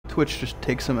Twitch just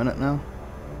takes a minute now.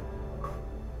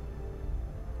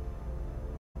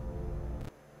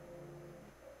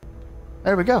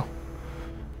 There we go.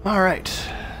 Alright.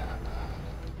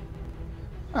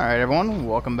 Alright everyone,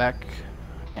 welcome back.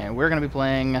 And we're going to be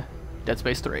playing Dead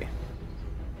Space 3.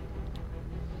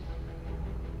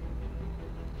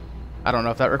 I don't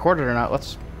know if that recorded or not.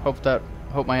 Let's hope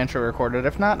my intro recorded.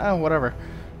 If not, oh, whatever.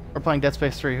 We're playing Dead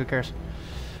Space 3, who cares?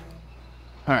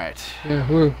 Alright. Yeah,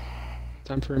 woo.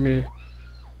 Time for me.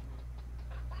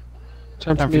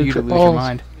 Time for you to lose your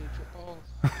mind.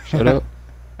 Shut up.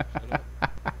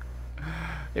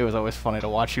 It was always funny to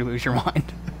watch you lose your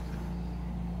mind.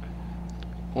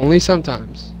 Only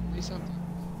sometimes. It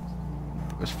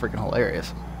was freaking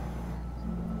hilarious.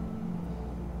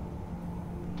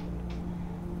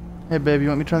 Hey babe, you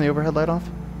want me to turn the overhead light off?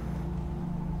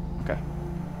 Okay.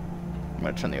 I'm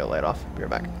gonna turn the light off. Be right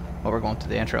back. Well, we're going to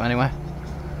the intro anyway.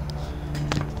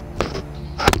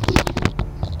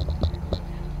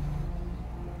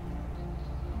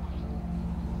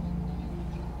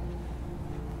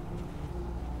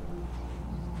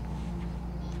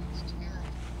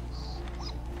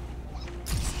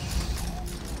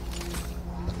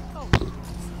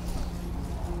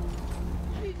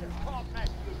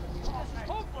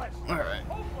 Alright.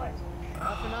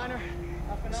 Alpha Niner.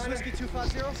 This is Whiskey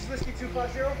 250. This is Whiskey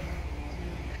 250.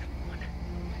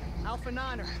 Alpha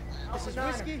Niner. This is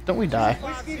Whiskey. Don't we die?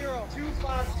 Whiskey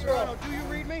 250. Toronto, do you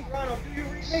read me? Toronto, do you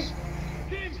read me?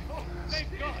 Tim! Oh,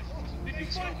 thank God! Did you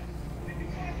find it?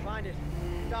 Find it.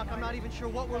 Doc, I'm not even sure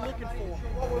what we're looking for. Just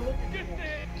follow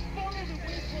the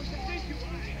waypoint and take you.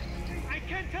 I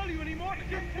can't tell you anymore.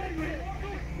 Just tell you.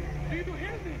 Do you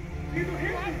hear this? Do you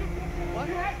hear this? What?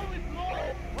 You have to listen.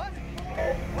 What?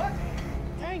 What?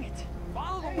 Dang it.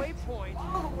 Follow the waypoint.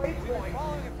 We've been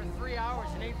following it for 3 hours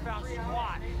and ain't found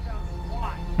squat.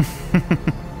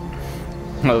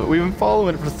 Well, we've been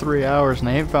following it for 3 hours and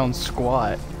I ain't found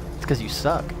squat. It's because you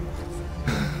suck.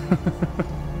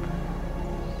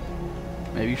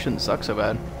 Maybe you shouldn't suck so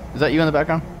bad. Is that you in the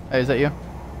background? Hey, is that you?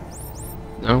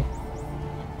 No.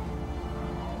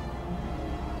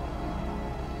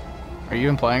 Are you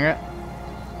even playing it?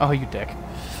 Oh, you dick.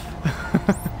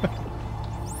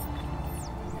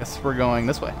 Guess we're going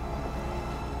this way.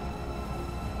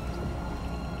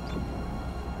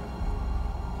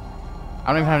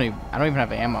 I don't even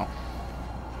have ammo.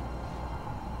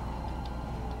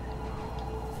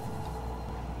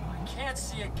 I can't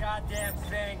see a goddamn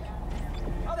thing.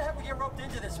 How the heck we get roped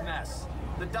into this mess?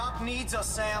 The doc needs us,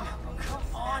 Sam. Come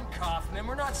on, Kaufman.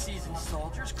 We're not seasoned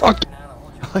soldiers. Fuck.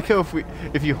 I like how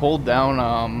if you hold down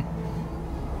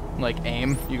like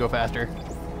aim, you go faster.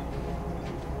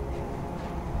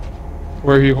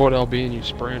 Where you hold LB and you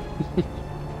sprint.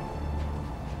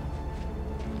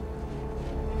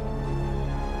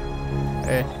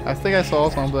 Hey, I think I saw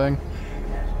something.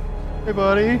 Hey,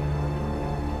 buddy.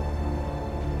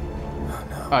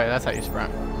 Oh yeah, that's how you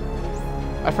sprint.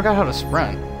 I forgot how to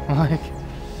sprint. Like,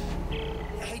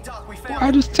 Hey, Doc, we found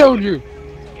I just told you.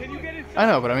 Can you get inside? I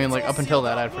know, but I mean, like up until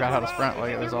that, I forgot how to sprint.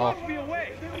 Like it was all. Must be a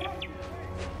way.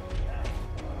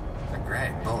 the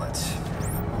great bullets.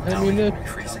 I mean,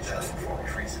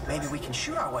 Maybe we can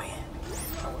shoot our way in.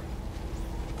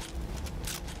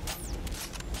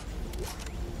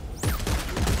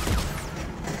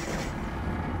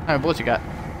 How many bullets you got?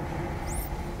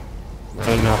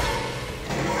 not enough.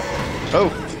 Oh!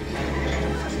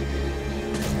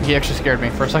 He actually scared me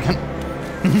for a second.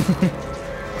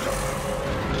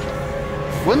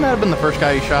 Wouldn't that have been the first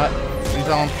guy you shot? You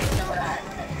tell him?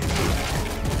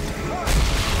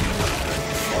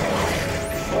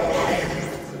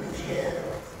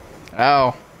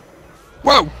 Ow.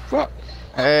 Whoa! Fuck!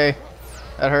 Hey.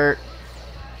 That hurt.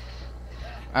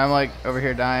 I'm like over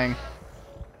here dying.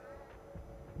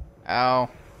 Ow.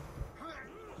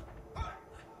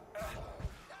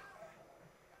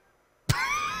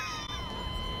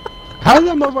 How did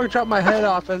that motherfucker drop my head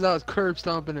off as I was curb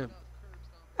stomping him?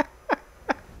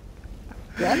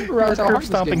 Yeah, I never realized how Curb hard this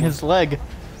stomping game was. his leg.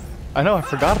 I know, I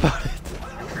forgot about it.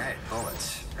 Great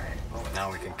bullets.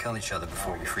 Now we can kill each other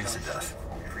before we freeze to death.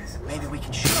 Maybe we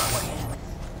can shoot our way in.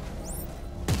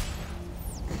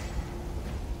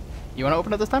 You want to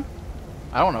open it this time?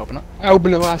 I don't want to open it. I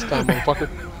opened it last time, motherfucker.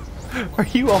 Are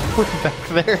you all the way back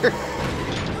there?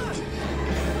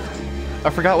 I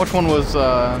forgot which one was,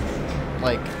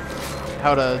 like,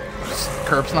 how to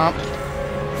curb stomp.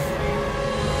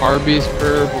 Arby's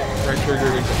curb, right trigger.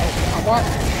 Oh, what?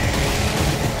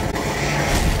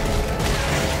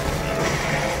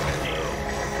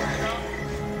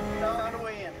 Found a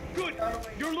way in. Good.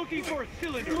 You're looking for a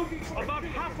cylinder about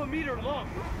half a meter long.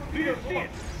 Do you see it?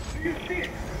 Do you see it?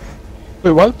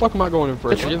 Wait, why the fuck am I going in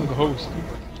first? You're the host.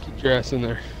 Keep your ass in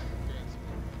there.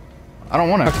 I don't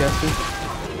want to. Okay.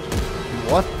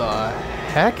 What the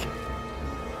heck?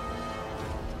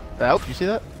 Oh, you see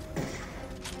that?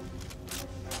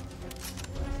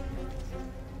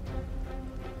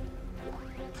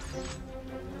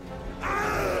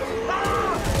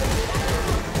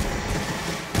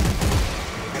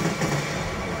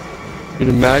 Dude,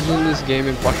 imagine this game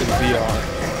in fucking VR.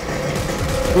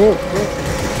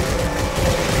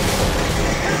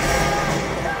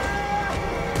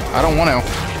 I don't want to.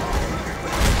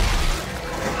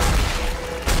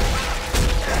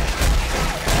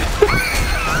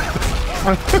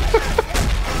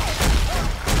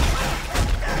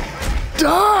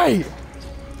 Die!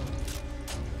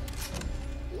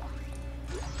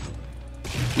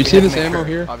 You see this ammo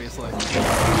here? Obviously.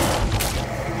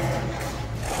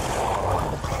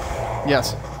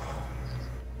 Yes,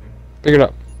 Pick it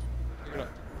up.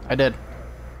 I did.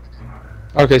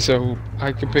 Okay, so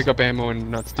I can pick up ammo and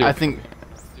not steal. I think.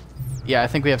 Yeah, I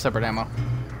think we have separate ammo.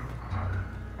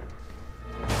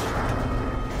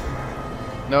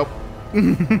 Nope.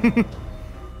 You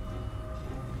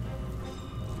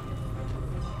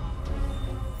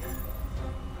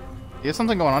have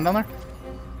something going on down there?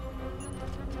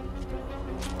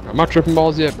 I'm not tripping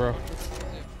balls yet, bro.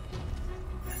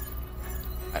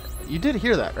 You did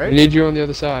hear that, I right? need you on the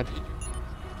other side.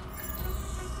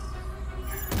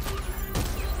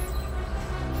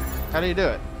 How do you do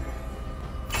it?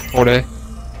 Hold A.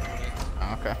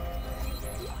 Oh, okay.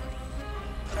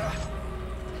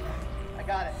 I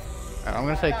got it. Alright, I'm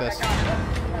gonna take this.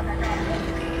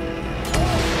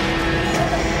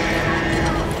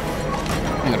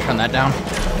 I'm gonna turn that down.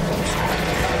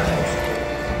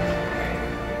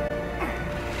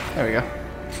 There we go.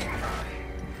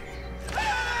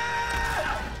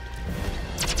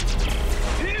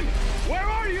 Tim, where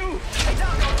are you? Hey,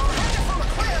 Doc, I'm hanging from a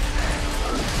cliff.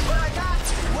 But I got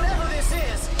whatever this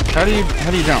is. How do you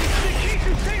jump? The key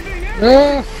to saving everyone.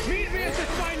 Ah! Meet me at the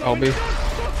site. I'll be. Don't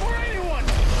look for anyone.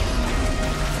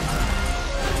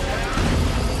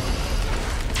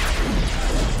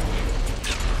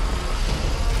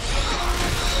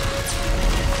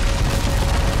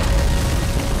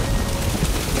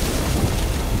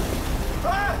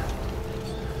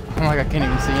 I'm like I can't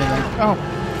even see anything. Oh,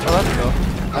 that's cool.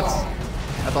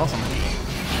 That's awesome.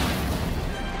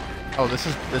 Oh, this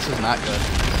is not good.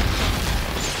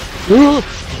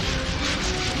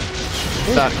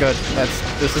 Not good.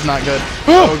 This is not good.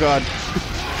 Oh god.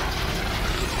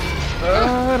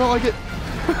 I don't like it.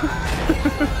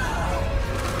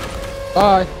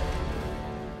 Bye.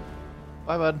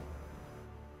 Bye, bud.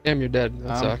 Damn, you're dead.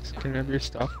 That Um, sucks. Can I have your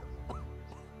stuff?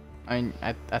 I mean,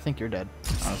 I think you're dead,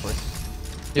 honestly.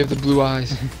 You have the blue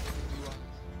eyes.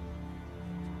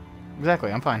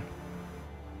 Exactly, I'm fine.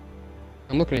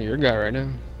 I'm looking at your guy right now.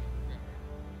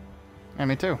 Yeah,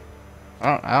 me too.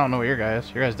 I don't know where your guy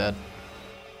is. Your guy's dead.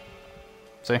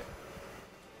 See?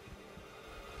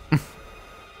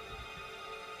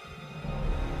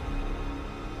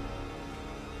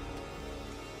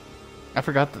 I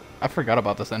forgot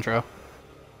about this intro.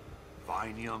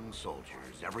 Fine young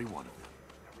soldiers, every one of them.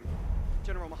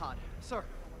 General Mahad, sir.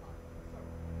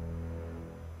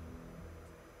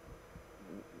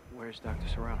 Where's Dr.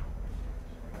 Serrano?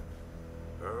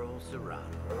 Earl Serrano,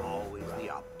 always the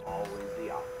opt, always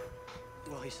the opt.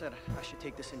 Well, he said I should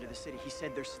take this into the city. He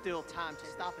said there's still time to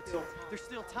stop it, so there's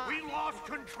still time. We lost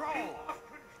control!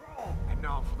 And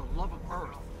now, for the love of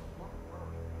Earth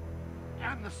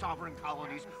and the sovereign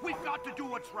colonies, we've got to do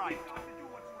what's right.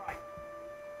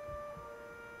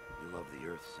 You love the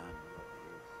Earth, son.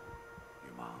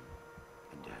 Your mom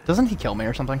and dad. Doesn't he kill me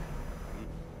or something?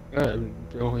 I don't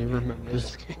even remember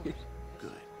this game.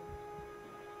 Good.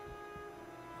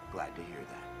 Glad to hear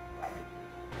that.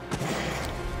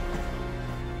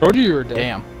 Told you were dead.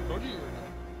 Damn. Told you you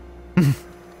were dead.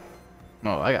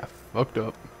 No, I got fucked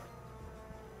up.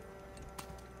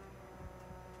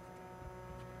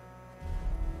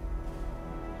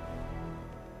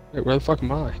 Wait, where the fuck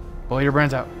am I? Blow your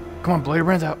brains out. Come on, blow your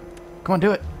brains out. Come on,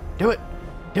 do it. Do it.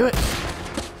 Do it.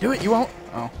 Do it. You won't.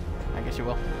 Oh, I guess you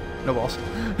will. No balls.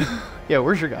 Yeah,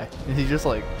 where's your guy? Is he just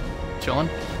like chilling?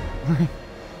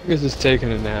 He's just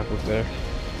taking a nap up there.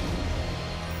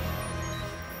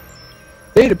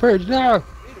 Data purge now!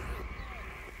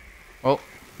 Well,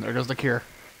 there goes the cure.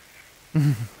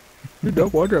 You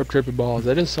don't wonder I'm tripping balls.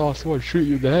 I just saw someone shoot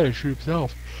you in the head and shoot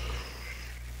himself.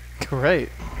 Great.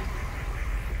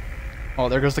 Oh,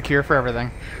 there goes the cure for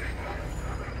everything.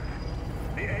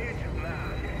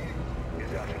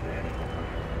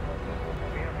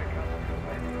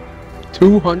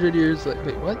 200 years later.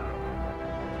 Wait, what?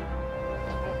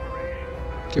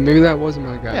 Okay, maybe that wasn't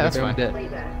my guy. Yeah, that's Maybe I'm fine. dead.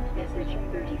 Playback, message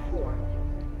 34.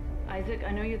 Isaac,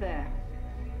 I know you're there.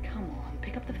 Come on,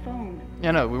 pick up the phone.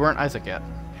 Yeah, no, we weren't Isaac yet.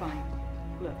 Fine.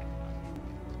 Look.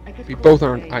 I could We call both it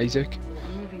aren't today. Isaac.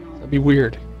 I'm moving on. That'd be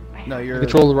weird. I No, have you're to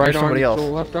Control the right you're arm, somebody else.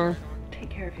 control the left arm. take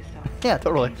care of yourself. Yeah,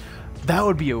 totally. That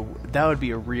would be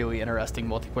a really interesting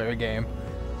multiplayer game.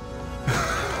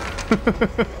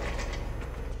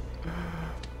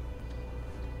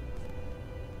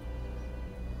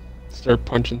 Start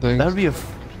punching things. That would be a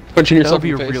Punching that yourself would be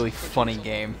in a the face. really funny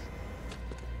game.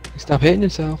 Stop hitting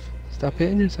yourself. Stop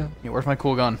hitting yourself. Yeah, where's my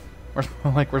cool gun?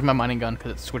 Where's my mining gun?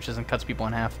 Because it switches and cuts people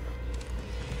in half.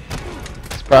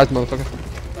 Surprise, motherfucker.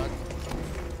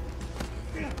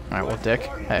 All right, well, Dick.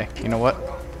 Hey, you know what?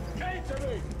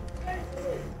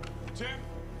 Tim?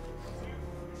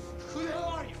 Who the hell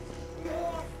are you?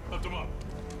 Lift him up.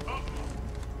 Up.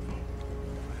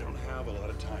 I don't have a lot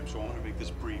of time, so I want to make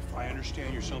this brief. I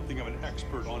understand you're something of an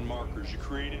expert on markers. You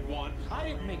created one, I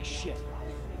didn't make shit.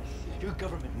 Your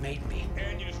government made me.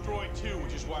 and you destroyed two,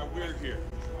 which is why we're here.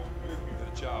 We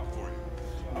got a job for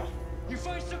you. You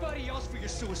find somebody else for your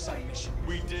suicide mission.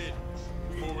 We did,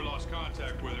 before we lost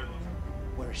contact with her.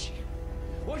 Where is she?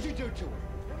 What'd you do to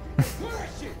her? Where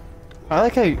is she? I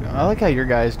like how your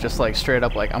guys just like straight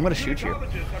up like I'm gonna shoot you.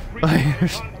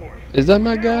 Is that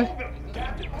my guy?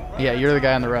 Yeah, you're the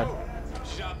guy in the red.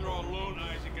 She's out there all alone,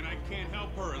 Isaac, and I can't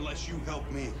help her unless you help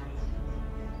me.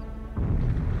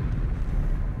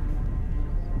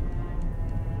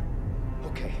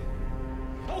 Okay.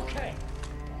 Okay.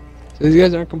 So these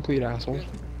guys aren't complete assholes.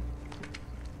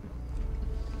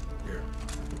 Here.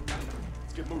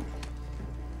 Get moving.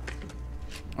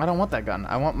 I don't want that gun.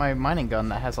 I want my mining gun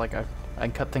that has like I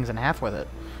can cut things in half with it.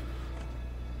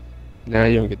 Nah,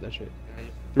 you don't get that shit.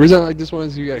 The reason I like this one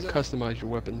is you gotta customize your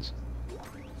weapons.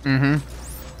 Mm-hmm.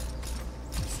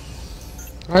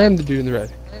 I am the dude in the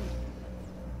red.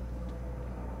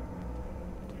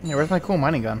 Yeah, where's my cool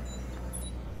mining gun?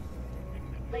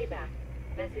 Playback,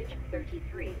 message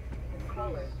 33.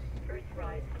 Caller,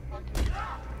 Earthrise.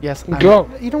 Yes. Go.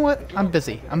 You know what? I'm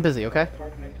busy. I'm busy. Okay.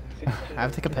 I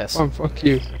have to take a piss. Oh, fuck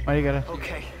you. Why you gotta?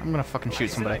 Okay. I'm gonna fucking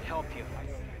shoot somebody. Help you.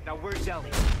 Now where's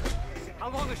Ellie? How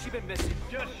long has she been missing?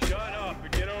 Just shut up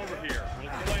and get over here.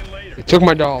 We'll explain later. They took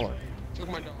my dollar. Took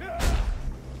my dollar.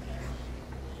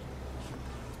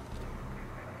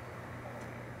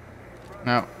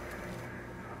 No.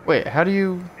 Wait. How do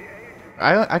you?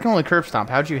 I can only curb stomp.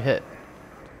 How'd you hit?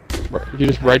 You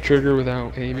just right trigger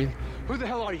without aiming. Who the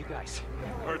hell are you guys?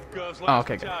 Earth Gov's Oh, last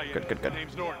okay, good, battalion. good.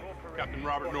 Name's Norton. Captain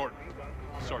Robert Norton.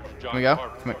 Sergeant John Can we go?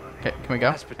 Carver. Can we go?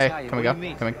 Last Hey, battalion, can we what go? do you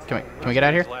mean? Can we get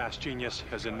out of here? Last genius,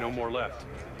 as in no more left.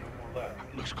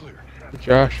 Looks clear.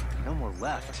 Josh, No more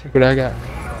left. look what I got.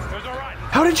 There's all right.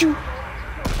 How did you?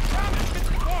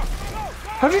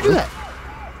 How did you do that?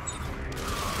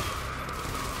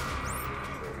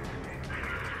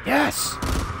 Yes.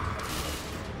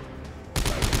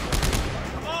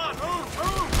 Come on, move.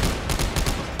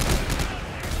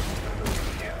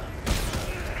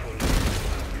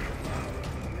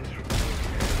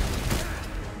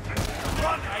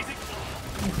 Run, Isaac.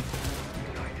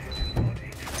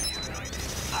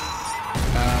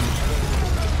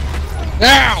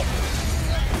 Ow!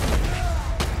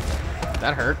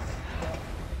 That hurt.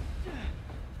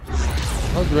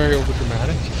 That was very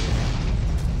overdramatic.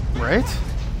 Right?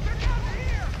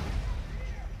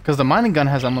 Because the mining gun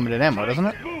has unlimited ammo, doesn't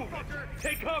it? Move.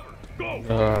 Take cover. Go.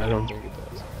 I don't think it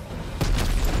does.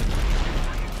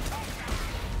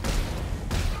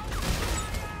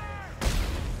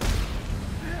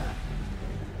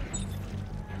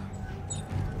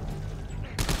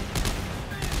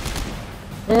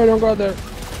 Oh, don't go out there.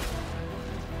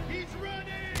 He's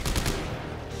running!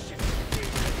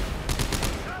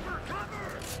 Cover!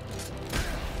 Cover!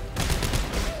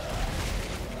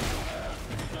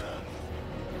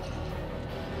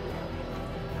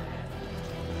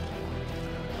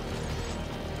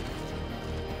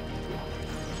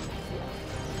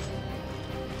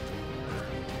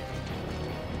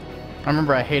 I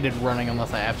remember I hated running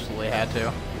unless I absolutely had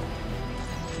to.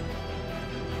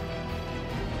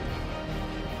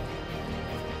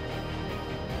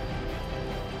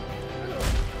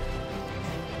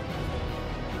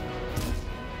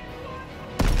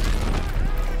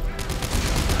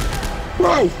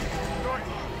 Whoa!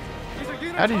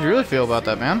 How did you really feel about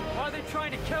that, man? Why are they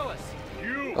trying to kill us?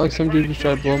 You. Like some dude just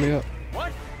tried to blow me up.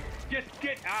 What? Just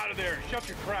get out of there. Shut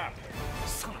your crap.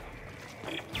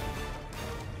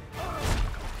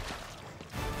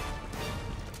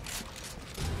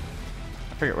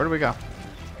 I forget, where do we go?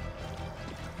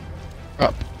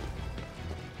 Up.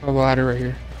 A ladder right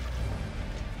here.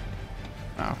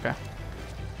 Oh, okay.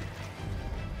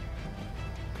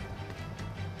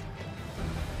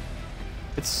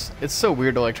 It's so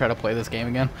weird to like try to play this game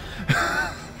again.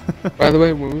 By the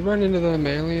way, when we run into the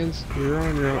aliens, you're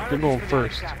on your own. You're going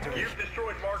first.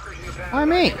 Why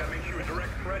me?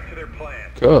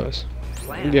 Cause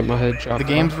I can get my head chopped. The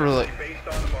games were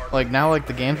like now like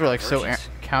the games were like so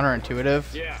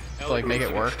counterintuitive to like make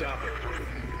it work.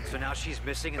 So now she's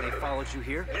missing and they followed you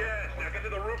here? Yes, now get to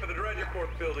the roof of the Dredger Corp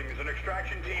building. There's an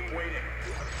extraction team waiting.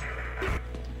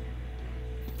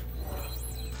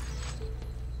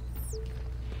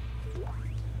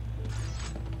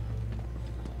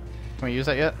 Can we use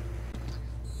that yet?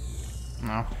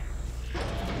 No.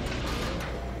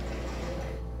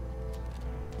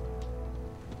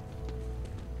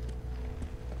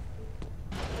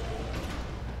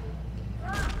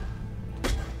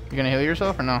 You gonna heal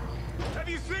yourself or no? Have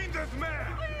you seen this man?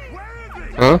 Where is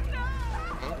he? Huh?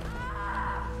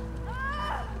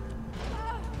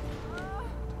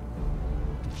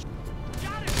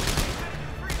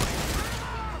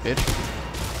 Bitch.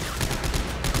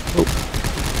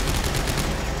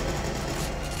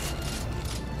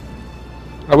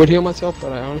 I would heal myself,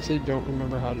 but I honestly don't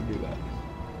remember how to do that.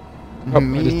 Oh,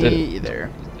 I just did it.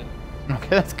 Either. Okay,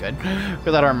 that's good.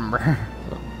 Because I don't remember.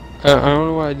 I don't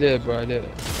know what I did, but I did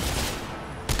it.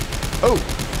 Oh!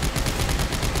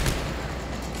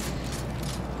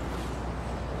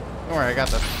 Don't worry, I got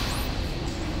this.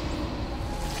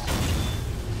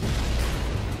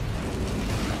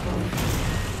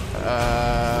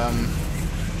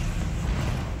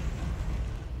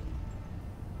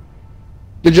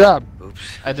 Good job.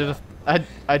 Oops. I did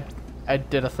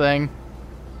a thing.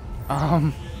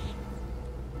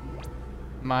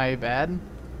 My bad.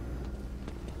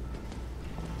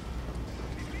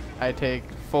 I take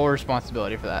full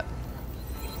responsibility for that.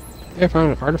 Yeah, I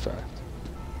found an artifact.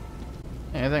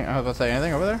 Anything? I was about to say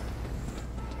anything over there.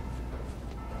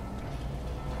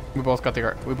 We both got the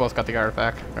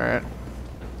artifact. All right.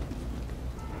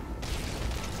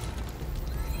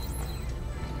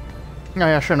 Oh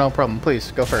yeah, sure, no problem.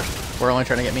 Please go first. We're only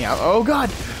trying to get me out. Oh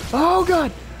god! Oh god!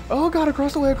 Oh god!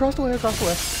 Across the way! Across the way! Across the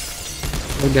way!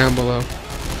 Go down below.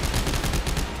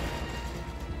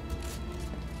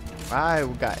 I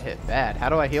got hit bad. How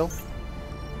do I heal?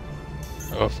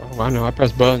 Oh, I know. I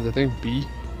press buttons. I think B.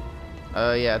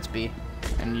 Yeah, it's B.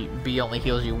 And B only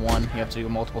heals you one. You have to do it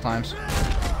multiple times.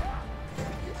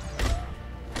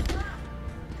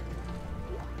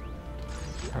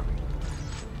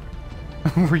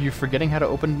 Were you forgetting how to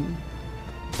open?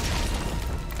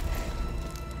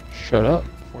 Shut up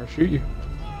before I shoot you.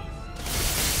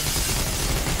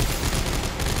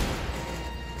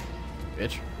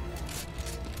 Bitch.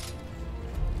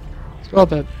 Let's go out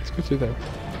that. Let's go through there.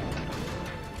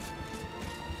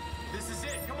 This is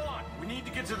it. Come on. We need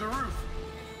to get to the roof.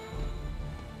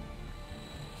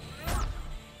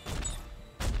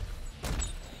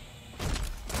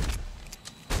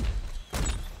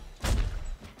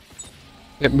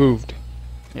 It moved.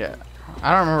 Yeah.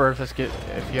 I don't remember if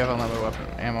if you have unlimited weapon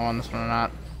ammo on this one or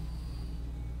not.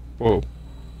 Whoa.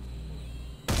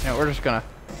 Yeah, we're just gonna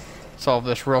solve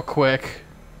this real quick.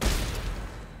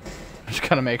 Just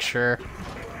gonna make sure.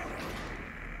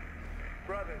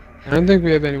 I don't think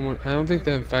we have anyone. I don't think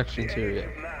the infection's here yet.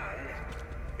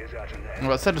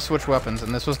 Well, it said to switch weapons,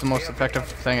 and this was the most effective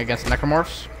thing against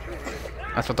necromorphs.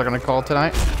 That's what they're gonna call it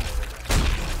tonight.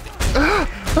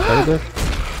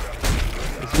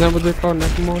 Isn't that what they're called,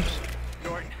 necromorphs?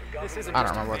 I don't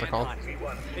remember what they're called.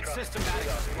 It's systematic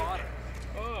slaughter.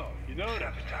 Oh, you know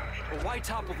that. But why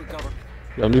topple the government?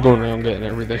 Yeah, I'm just going around getting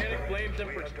everything. Panic blames them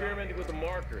for experimenting with the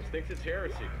markers. Thinks it's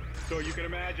heresy. So you can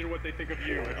imagine what they think of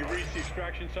you. Have you reached the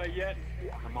extraction site yet?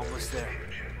 I'm almost there.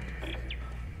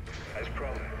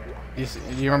 Do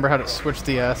you remember how to switch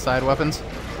the side weapons?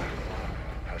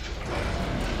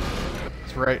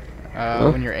 It's right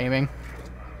when you're aiming.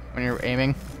 When you're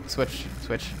aiming, switch.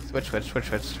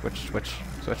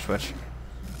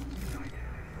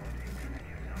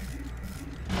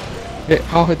 Hey,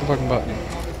 I'll hit the fucking button.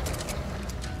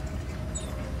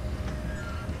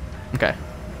 Okay.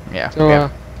 Yeah. So, yeah.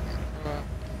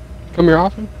 Come here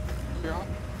often?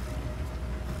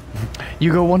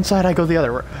 You go one side, I go the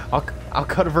other. I'll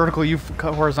cut vertical, you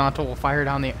cut horizontal. We'll fire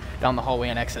down the hallway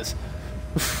in X's.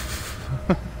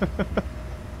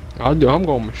 I'm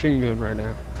going machine gun right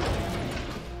now.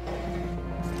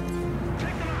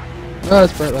 Oh,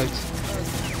 that's bright lights.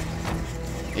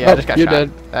 Yeah, I just got you're shot.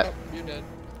 dead. You're dead.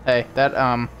 Hey, that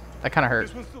kind of hurt.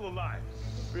 This one's still alive.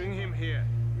 Bring him here.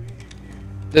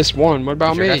 This one. What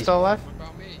about Is your me? guy still alive? What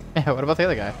about me? Yeah, what about the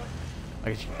other guy?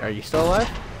 Like, are you still alive?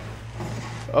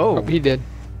 Oh. Oh, he did.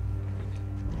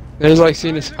 There's like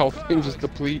seeing his health thing just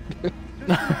deplete.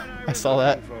 I saw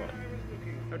that.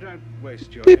 Don't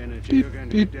waste your Beep, energy. beep, You're going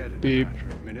to be beep, dead in beep. a matter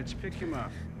of minutes. Pick him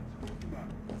up.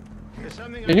 There's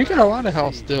something And you I'd got a like lot to of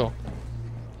health see. still.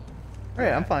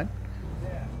 Hey, I'm fine.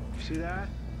 See that?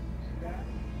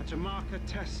 That's a marker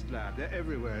test lab. They're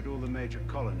everywhere at all the major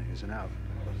colonies and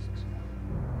outposts.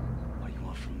 What do you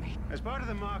want from me? As part of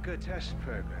the marker test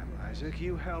program, Isaac,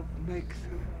 you helped make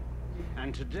them.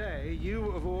 And today,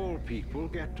 you of all people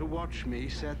get to watch me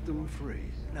set them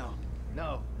free. No,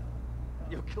 no.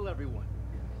 You'll kill everyone.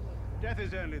 Death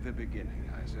is only the beginning,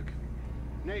 Isaac.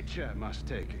 Nature must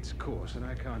take its course, and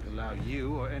I can't allow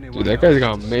you or anyone Dude, that guy's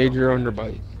else got a to major stop.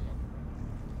 underbite.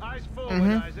 Eyes forward,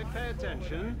 Isaac. Pay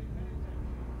attention.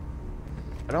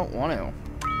 I don't want to.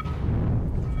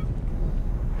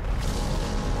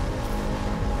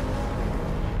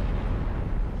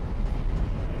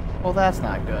 Well, that's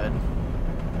not good.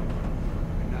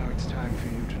 And now it's time for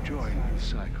you to join the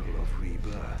cycle of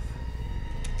rebirth.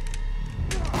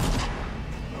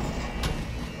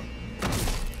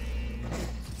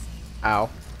 Ow.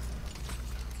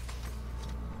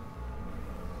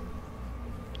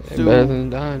 Yeah, So, better than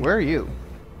dying. Where are you?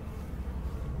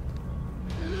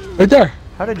 Right there.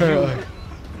 How did you... Apparently.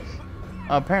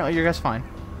 Apparently you guys fine.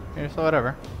 Yeah, so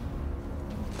whatever.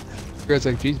 You guys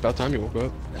like, geez, about time you woke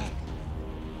up.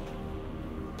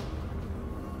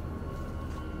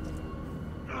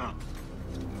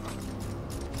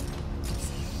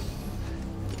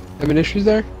 Having issues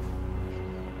there?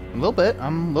 A little bit.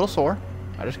 I'm a little sore.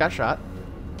 I just got shot.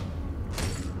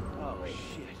 Oh,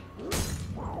 shit.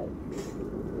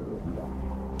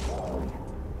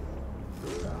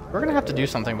 We're gonna have to do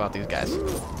something about these guys.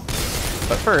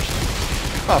 But first...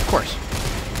 Oh, of course.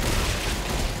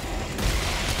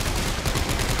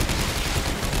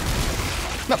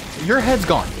 No, your head's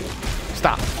gone.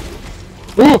 Stop.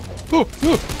 Oh! Oh!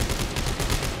 Oh!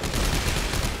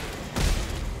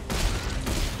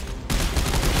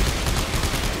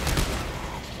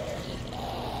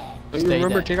 Don't you Stay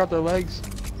remember dead. take out their legs?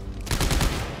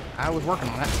 I was working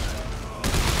on that.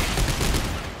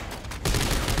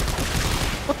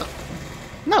 What the?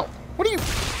 No! What are you...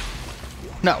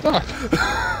 No. Fuck.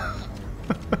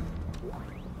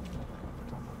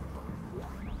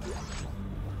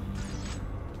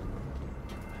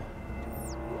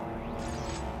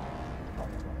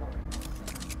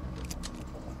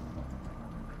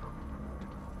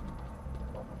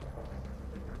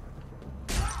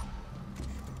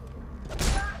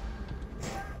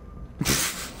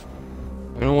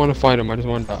 I don't want to fight him, I just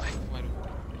want to die.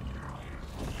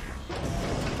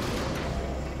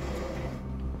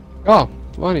 Oh,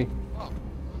 funny.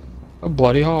 A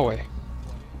bloody hallway.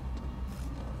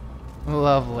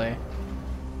 Lovely.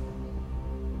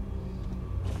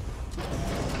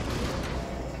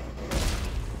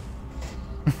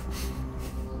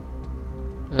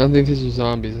 I don't think this is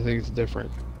zombies, I think it's different.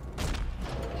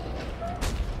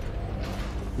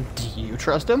 Do you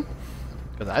trust him?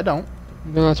 Because I don't.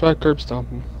 No, that's why I curb stomp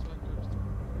him.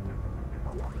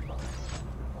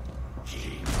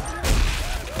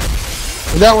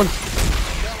 That one!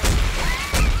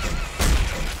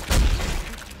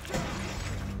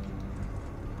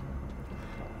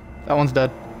 That one's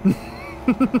dead.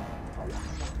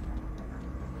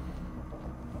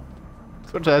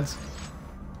 Switch heads.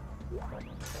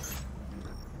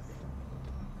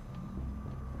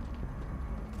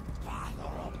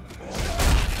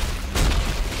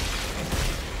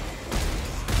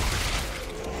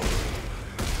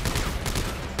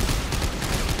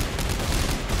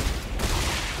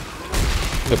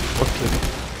 Yep, okay.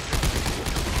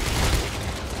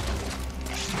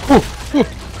 Oh, oh.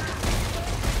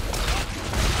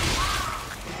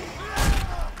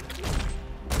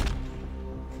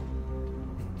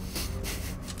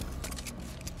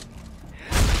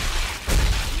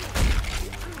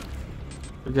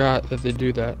 Forgot that they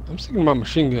do that. I'm thinking about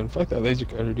machine gun. Fuck that laser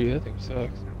cutter, dude. That thing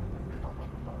sucks.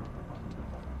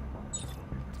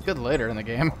 Good later in the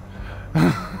game.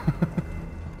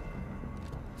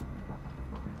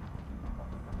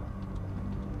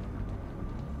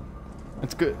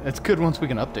 It's good. It's good once we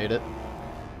can update it.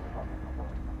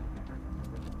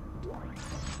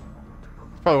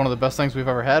 It's probably one of the best things we've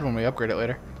ever had when we upgrade it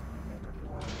later.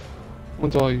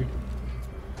 What's all you?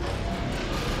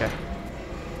 Okay.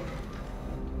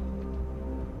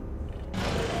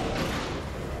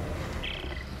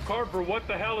 Carver, what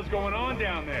the hell is going on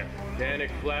down there?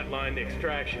 Danik flatlined the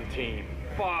extraction team.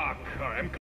 Fuck. All right,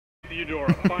 I'm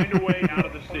Theodora. Find a way out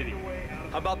of the city.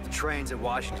 How about the trains at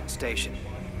Washington Station?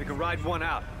 We could ride one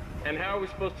out. And how are we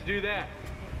supposed to do that?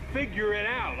 Figure it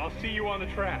out. I'll see you on the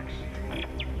tracks.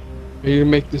 Are you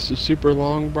gonna make this a super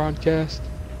long broadcast?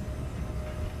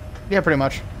 Yeah, pretty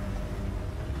much.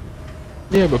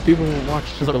 Yeah, but people won't watch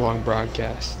super long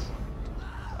broadcasts.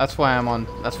 That's why I'm on.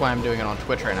 That's why I'm doing it on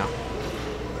Twitch right now.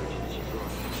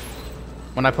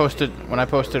 When I post it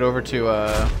over to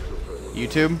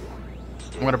YouTube,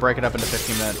 I'm gonna break it up into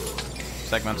 15-minute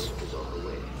segments.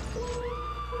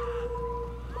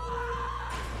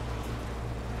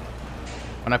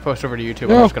 When I post over to YouTube,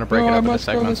 I'm just gonna break it up into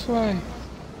segments. Go this way.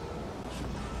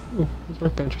 Ooh, it's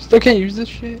workbench. Still can't use this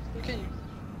shit.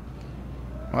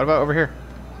 What about over here?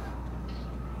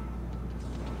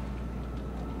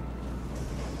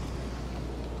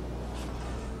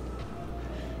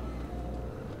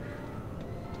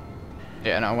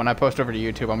 Yeah, no, when I post over to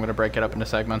YouTube, I'm gonna break it up into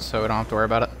segments so we don't have to worry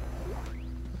about it.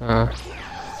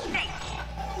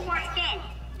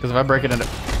 Because if I break it into...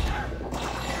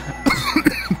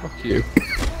 Fuck you.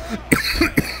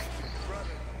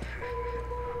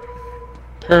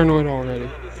 Paranoid already.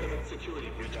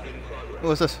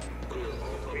 What's this?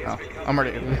 Oh, I'm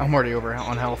already over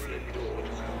on health.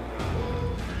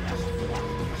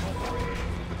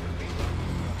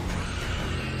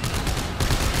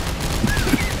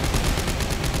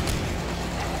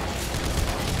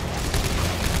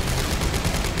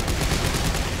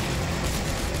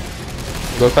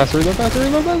 Reload faster, reload faster,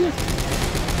 reload faster!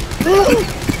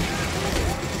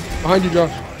 Behind you,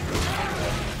 Josh.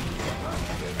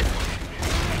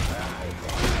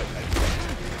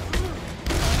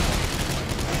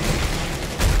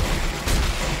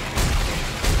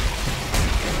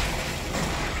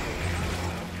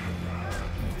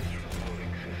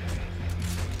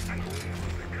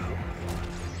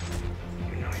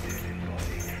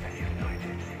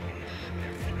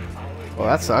 Well,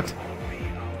 that sucked.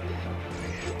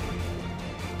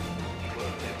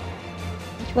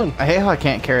 Run. I hate how I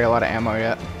can't carry a lot of ammo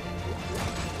yet.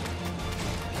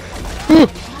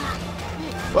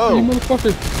 Whoa! You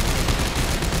motherfucker!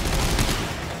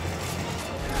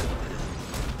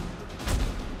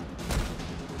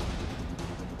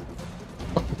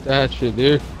 Fuck that shit,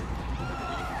 dude.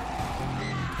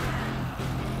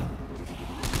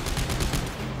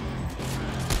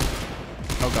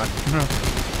 Oh god.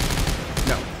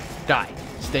 No. Die.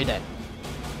 Stay dead.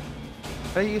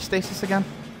 Did I use stasis again?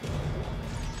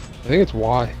 I think it's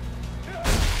Y.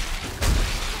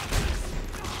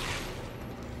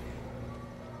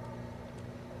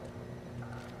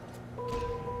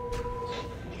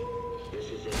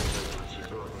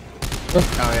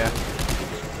 Oh yeah.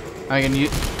 I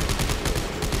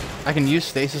can use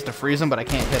stasis to freeze him, but I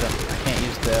can't hit him. I can't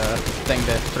use the thing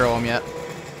to throw him yet.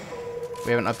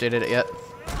 We haven't updated it yet.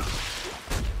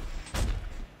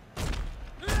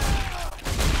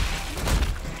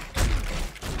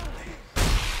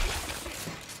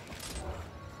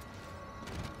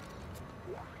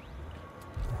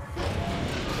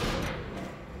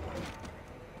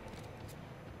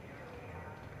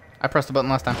 I pressed the button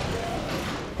last time.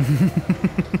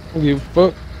 Don't give a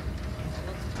fuck.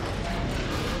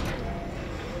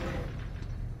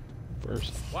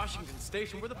 First. Washington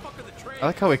Station, where the fuck are the trains? I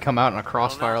like how we come out in a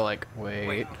crossfire like,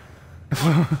 wait.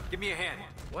 Give me a hand.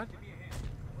 What?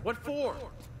 What for?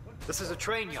 This is a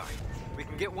train yard. We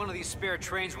can get one of these spare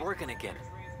trains working again.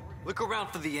 Look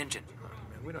around for the engine.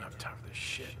 Man, we don't have time for this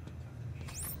shit.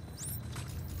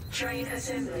 Train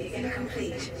assembly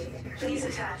incomplete. Please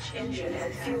attach engine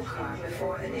and fuel car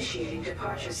before initiating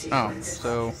departure sequence.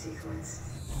 Oh, so...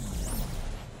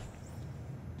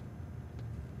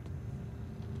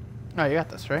 Oh, you got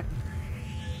this, right?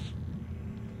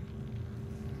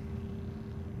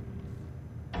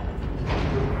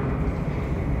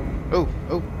 Oh,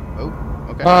 oh, oh,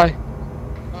 okay. Bye.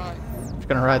 Just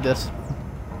gonna ride this.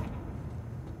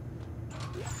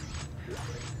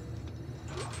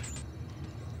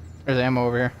 There's ammo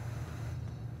over here.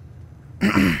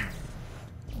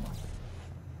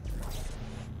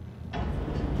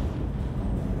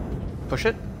 Push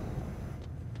it?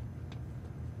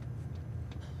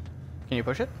 Can you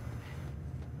push it?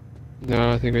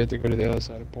 No, I think we have to go to the other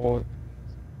side and pull it.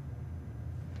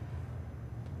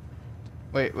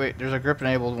 Wait, wait, there's a grip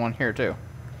enabled one here too.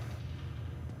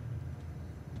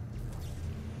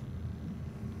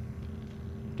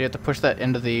 Do you have to push that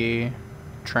into the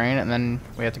train and then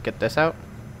we have to get this out?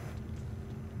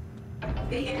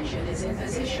 The engine is in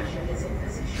position.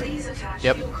 Please attach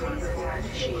Yep. fuel car before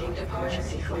initiating departure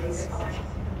sequence.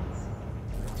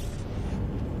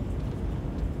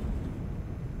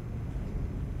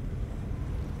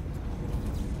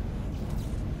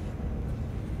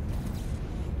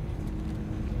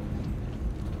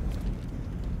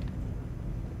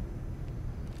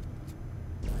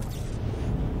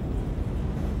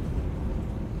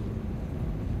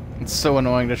 It's so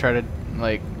annoying to try to,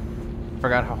 like,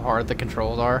 forgot how hard the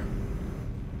controls are.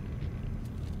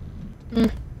 I'm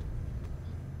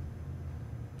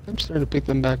starting to pick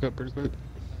them back up pretty quick.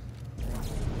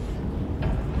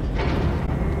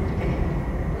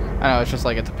 I know, it's just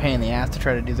like it's a pain in the ass to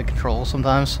try to do the controls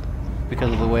sometimes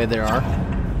because of the way they are.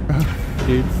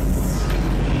 Dude.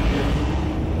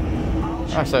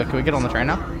 Oh, so can we get on the train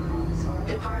now?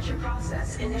 Departure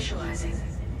process initializing.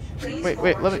 Please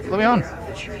Wait, let me on.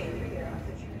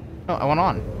 No, I want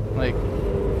on. Like,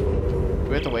 do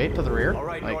we have to wait to the rear? All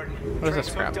right, Like, Norton. what is this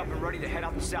Train's crap? hooked up and ready to head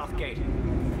out the south gate.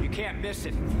 You can't miss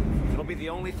it. It'll be the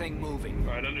only thing moving.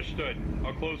 All right, understood.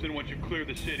 I'll close in once you clear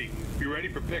the city. Be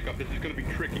ready for pickup. This is going to be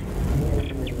tricky.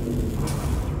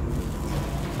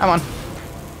 I'm on.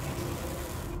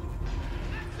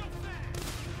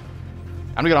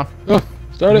 I'm gonna get on. Oh,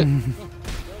 start it.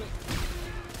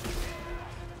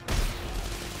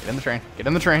 Get in the train. Get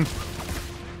in the train.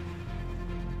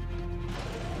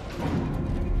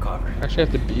 Carver, I actually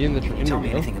have to be in the train. tell me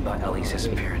to go. anything about Ellie's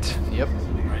disappearance. Yep.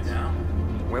 Right now?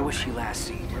 Where was she last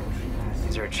seen?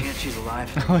 Is there a chance she's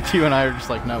alive? Like you and I are just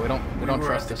like, no, we don't We trust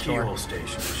were at the this store. keyhole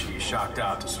station. She shocked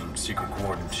out to some secret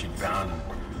coordinates she'd found,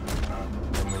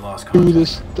 and then we lost Who contact.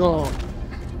 this dog?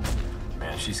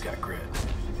 Man, she's got grit.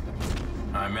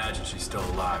 I imagine she's still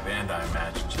alive, and I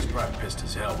imagine she's probably pissed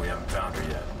as hell we haven't found her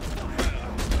yet.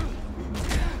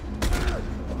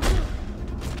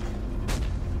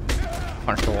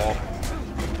 Punch the wall.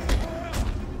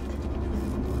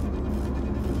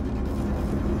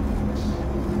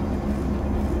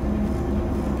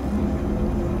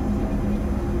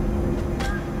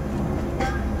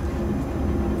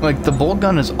 Like, the bolt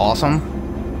gun is awesome.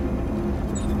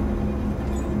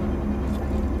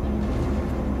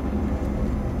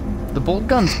 The bolt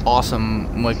gun's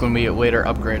awesome, like, when we later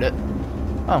upgrade it.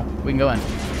 Oh, we can go in.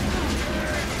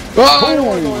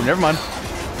 Oh, never mind.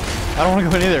 I don't want to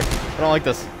go in either. I don't like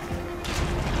this.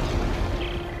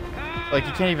 Like,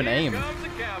 you can't even aim.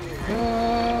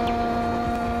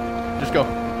 Just go.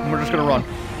 We're just gonna run.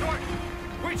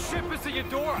 Which ship is the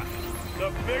Eudora?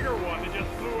 The bigger one that just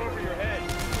flew over your head.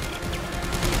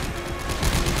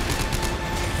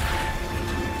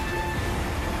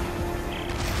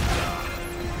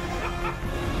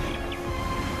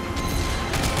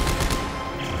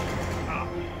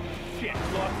 Shit,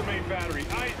 lost the main battery.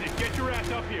 Isaac, get your ass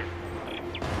up here.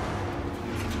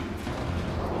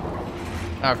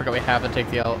 Oh, I forgot we have to take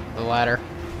the ladder.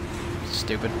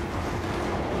 Stupid.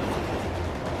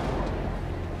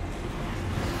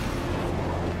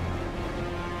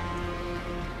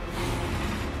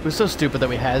 It was so stupid that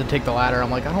we had to take the ladder. I'm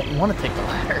like, I don't want to take the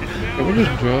ladder. Can we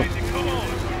just jump?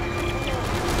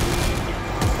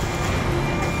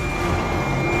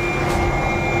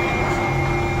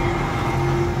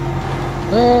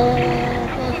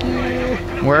 Oh, fuck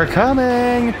you. We're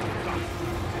coming!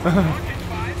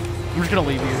 I'm just gonna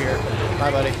leave you here.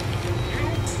 Bye, buddy.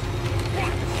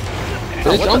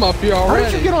 Bitch, I'm up here How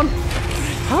already. did you get on?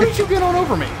 How did you get on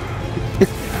over me?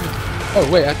 Oh,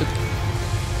 wait, I have to...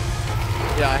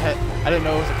 Yeah, I didn't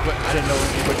know it was a quick. I didn't know it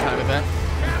was a quick time event.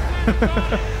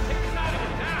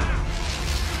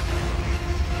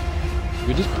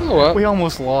 We just blow up. We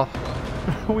almost lost.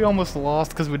 We almost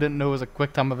lost because we didn't know it was a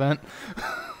quick time event.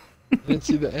 Didn't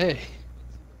see the A.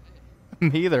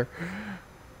 Me either.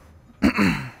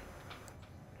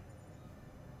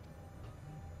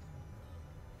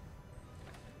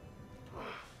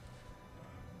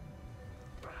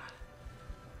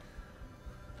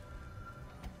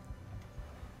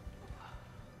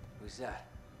 Who's that?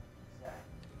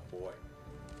 Boy.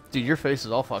 Dude, your face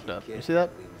is all fucked up. You see that?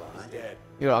 Dead.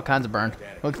 You got all kinds of burned.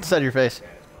 Look at the side of your face.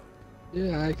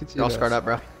 Yeah, I can see You're all that. scarred up,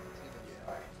 bro.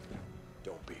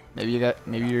 Don't be. Maybe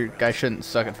your guy shouldn't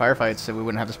suck at firefights so we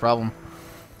wouldn't have this problem.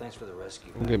 Thanks for the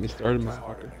rescue. Don't get me started,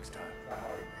 motherfucker. Next time.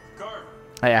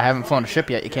 Hey, I haven't flown a ship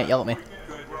yet. You can't yell at me.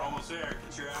 Good, we're almost there.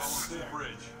 Get your ass to the bridge.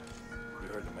 You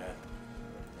heard the man.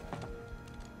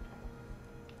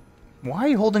 Why are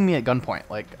you holding me at gunpoint?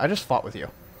 Like, I just fought with you.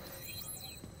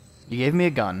 You gave me a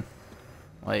gun.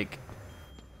 Like,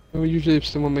 Well, usually if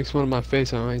someone makes fun of my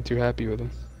face, I ain't too happy with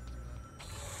them.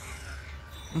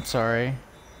 I'm sorry.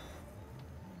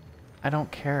 I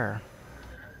don't care.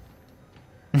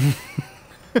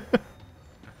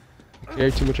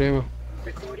 Carry too much ammo.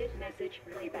 Recorded message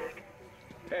playback.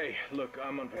 Hey, look,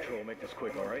 I'm on patrol. Make this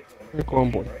quick, all right? Go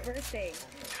on board. First aid.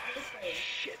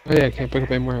 Shit. Oh yeah, I can't pick up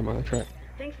any more ammo. That's right.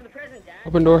 Thanks for the present, Dad.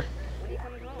 Open door. When are you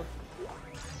coming home?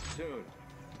 Soon.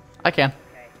 I can.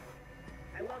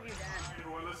 I love you, Dad.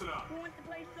 Everyone, listen up. Who wants to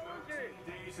play soldier?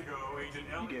 Days ago, Agent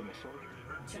You gave him a soldier.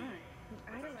 John, who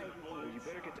idolizes Well, you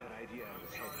better get that idea out of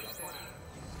his head.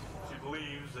 She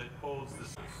believes it holds the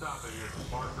stopping of the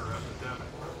marker epidemic,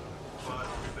 but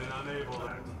we've been unable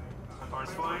to.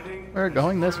 We're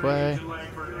going this way.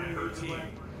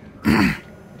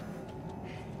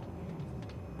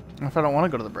 If I don't want to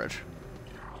go to the bridge.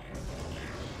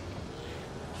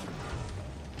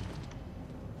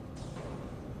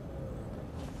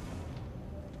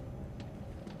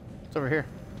 It's over here.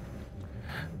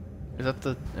 Is that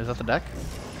the deck?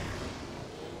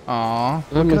 Aw, we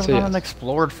could have gone and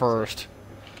explored first.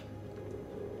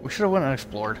 We should have went and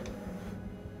explored.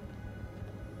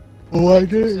 Why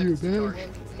didn't you, man?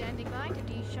 Standing by to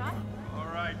D-shot. All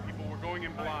right, people, we're going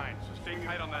in blind, so stay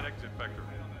tight on that exit vector.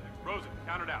 Rosen,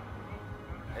 count it out.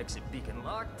 Exit beacon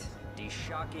locked.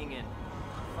 D-shocking in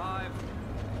 5,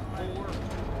 4,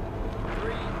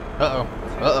 3. Uh-oh.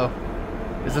 Uh-oh.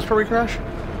 Is this where we crash?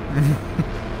 What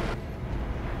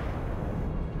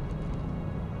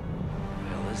the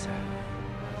hell is that?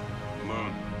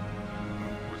 Moon.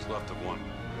 What's left of one?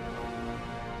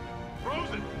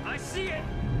 Rosen, I see it!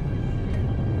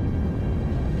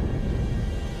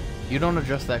 You don't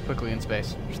adjust that quickly in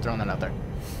space. Just throwing that out there.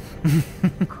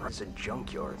 It's a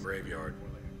junkyard. Graveyard.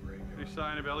 Any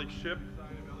sign of Ellie's ship?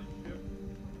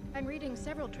 I'm reading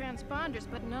several transponders,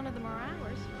 but none of them are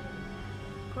ours.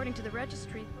 According to the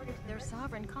registry, they're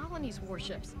sovereign colonies'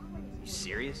 warships. You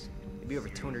serious? They'd be over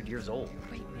 200 years old.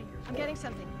 Wait, I'm getting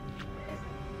something.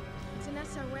 It's an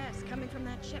SOS coming from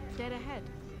that ship dead ahead.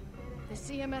 The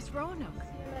CMS Roanoke.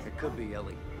 It could be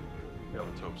Ellie. Yeah,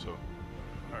 let's hope so.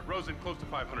 All right, Rosen, close to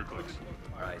 500 clicks.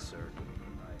 Aye, sir.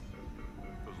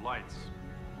 Those lights,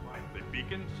 they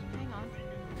beacons? Hang on.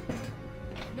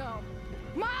 No.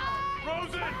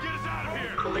 Rosen, get us out of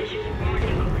here! Collision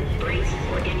warning. Brace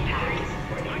for impact.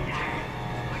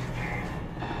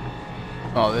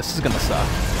 Oh, this is gonna suck.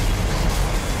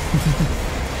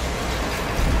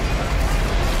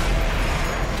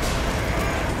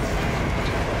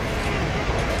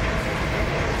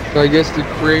 So I guess the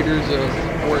creators of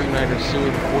Fortnite are suing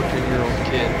the 14-year-old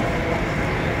kid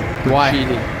for Why?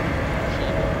 cheating.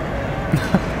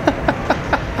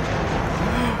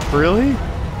 Really?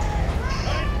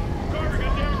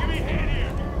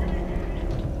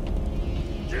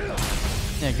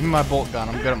 Yeah, give me my bolt gun.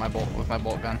 I'm good at my bolt with my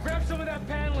bolt gun. Grab some of that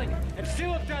paneling and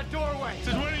seal up that doorway.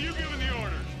 Since when are you giving the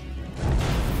orders?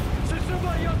 Since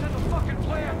somebody else has a fucking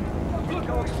plan. Look,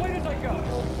 I'll explain as I go.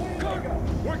 Cargo,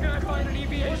 where can I find an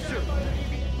EVA suit?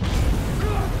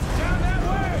 Down that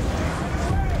way!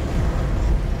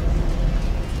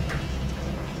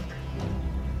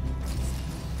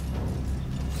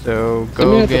 So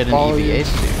go get an EVA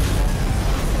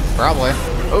suit. Probably.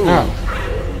 Oh.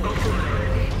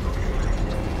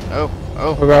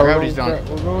 Oh, gravity's done.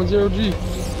 We're going 0G.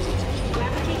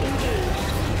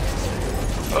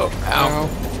 Oh, ow.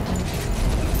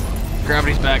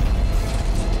 Gravity's back.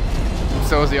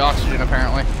 So is the oxygen,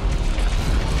 apparently.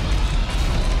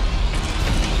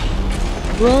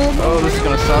 Oh, this is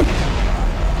gonna suck.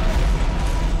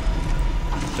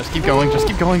 Just keep going, just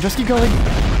keep going, just keep going.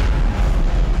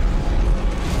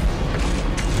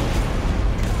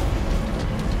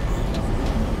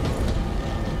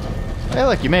 Hey,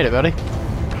 look, you made it, buddy.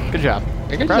 Good job.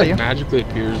 I guess Proud of it you. magically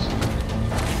appears.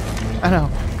 I know.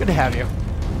 Good to have you.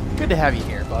 Good to have you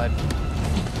here, bud.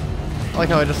 I like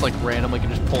how I just like randomly can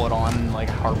just pull it on and like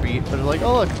heartbeat, but it's like,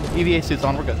 oh look, EVA suit's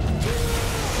on, we're good.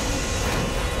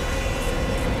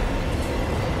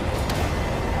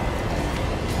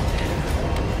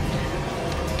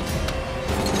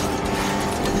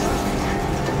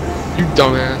 You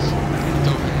dumbass.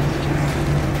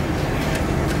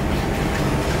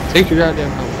 Take your goddamn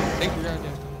helmet. Take your goddamn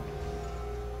helmet.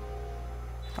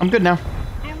 I'm good now.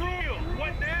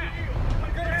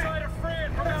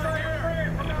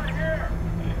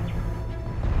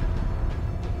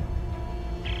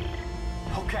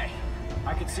 Okay,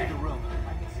 I can see the room.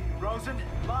 Rosen,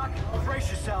 Locke, brace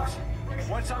yourselves.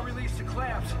 Once I release the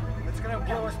clamps, it's gonna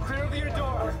blow us clear of the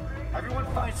door. Everyone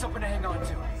find something to hang on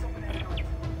to.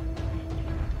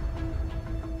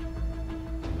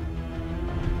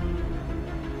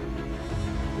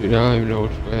 Dude, I don't even know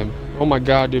which way. Oh my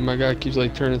god, dude, my guy keeps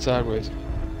like turning sideways.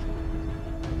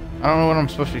 I don't know what I'm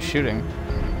supposed to be shooting.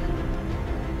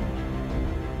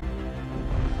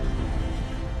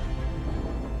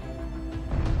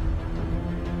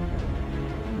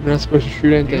 You're not supposed to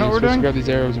shoot anything. You know You're what supposed we're to grab these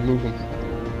arrows and move them.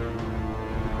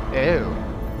 Ew.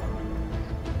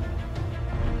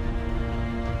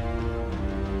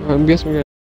 I'm guessing we're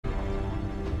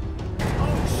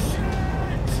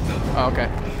Oh, okay.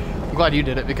 I'm glad you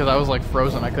did it because I was like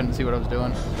frozen. I couldn't see what I was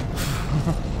doing.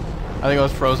 I think I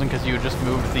was frozen because you had just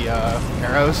moved the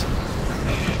arrows.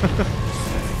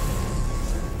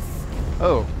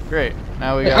 Oh, great.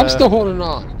 Now we got. I'm still holding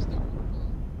on.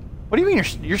 What do you mean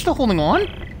you're still holding on?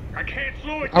 I can't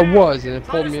slow it I down. was, and it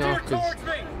pulled me off because,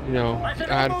 you know, I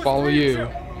had to follow you.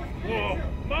 Whoa,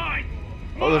 mine.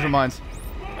 Oh, those are mines.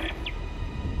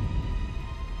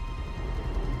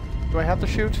 Do I have to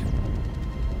shoot?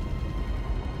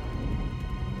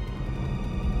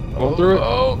 Go through it.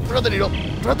 Oh, thread the needle.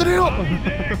 Thread the needle.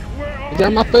 It's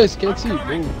on my face. Can't see.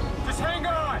 Boom. Just hang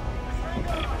on.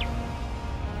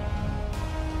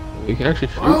 You can actually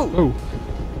shoot. Whoa. Oh.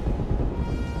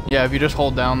 Yeah, if you just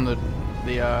hold down the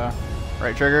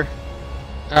right trigger.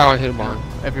 Oh, I hit a bomb.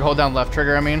 If you hold down left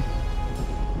trigger, I mean,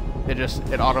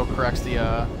 it auto corrects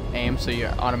the aim, so you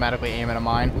automatically aim at a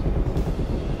mine.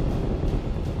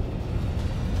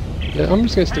 Yeah, I'm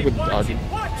just gonna stick with dodging.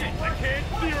 Watch it. I can't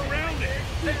see around it.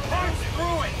 They punch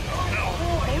through it.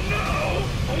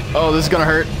 Oh, Oh, this is gonna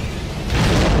hurt.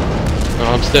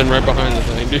 Oh, I'm standing right behind the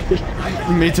thing,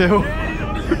 dude. Me too.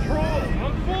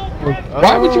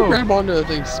 Why would you grab onto the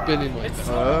thing spinning like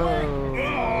that?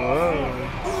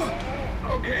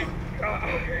 Okay.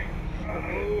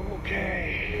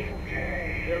 Okay.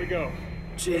 There we go.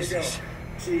 Jesus.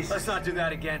 Let's not do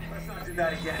that again.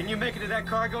 Can you make it to that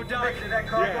cargo dock?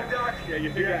 Yeah, you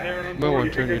figure there on Might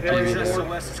want to turn your Ellie's TV down.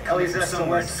 SOS is coming from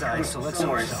somewhere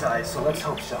inside, so let's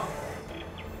hope so.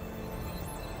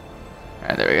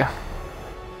 Alright, there we go.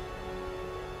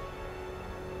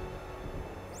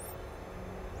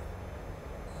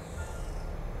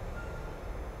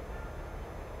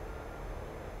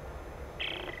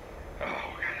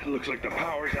 It looks like the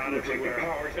power's out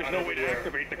everywhere. There's no way to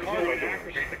activate the cargo door.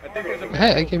 I think there's a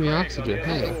Hey, that gave me oxygen.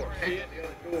 Hey.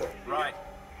 Right.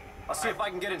 I'll see if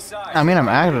I can get inside. I mean, I'm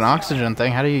adding an oxygen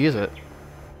thing. How do you use it?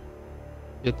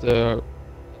 Get the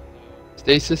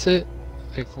stasis it.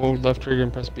 Like hold left trigger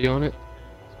and press B on it.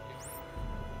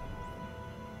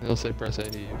 It'll say press A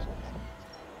to use.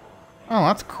 Oh,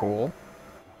 that's cool.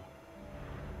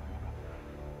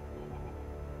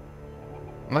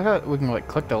 Look how we can like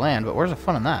click to land, but where's the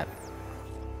fun in that?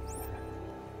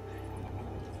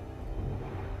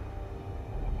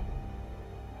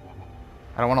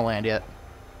 I don't want to land yet.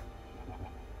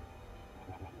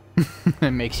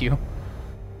 It makes you.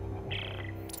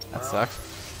 That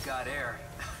sucks. Got air.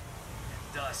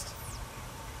 Dust.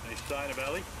 Any sign of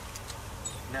Ellie?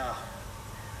 No.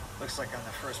 Looks like I'm the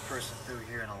first person through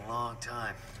here in a long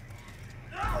time.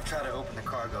 I'll try to open the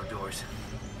cargo doors.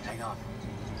 Hang on.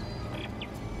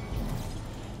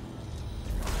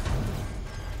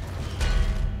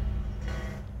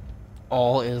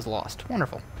 All is lost.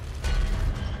 Wonderful.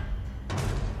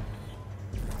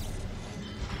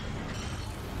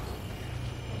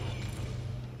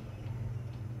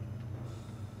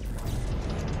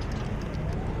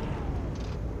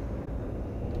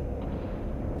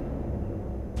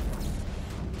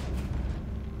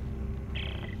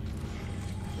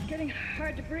 It's getting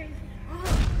hard to breathe.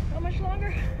 How much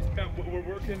longer? Yeah, we're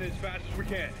working as fast as we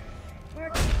can.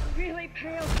 Mark's really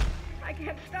pale. I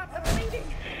can't stop the bleeding.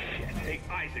 Hey,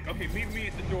 Isaac. Okay, meet me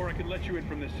at the door. I can let you in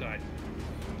from this side.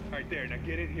 All right, there. Now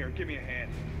get in here. Give me a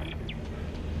hand.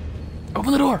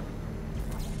 Open the door.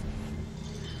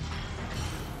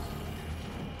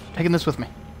 Taking this with me.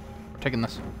 We're taking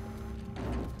this.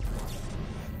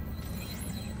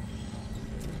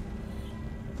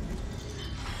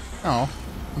 Oh,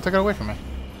 don't take it away from me.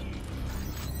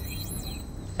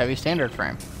 Heavy standard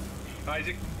frame.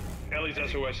 Isaac, Ellie's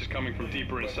SOS is coming from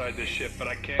deeper inside this ship, but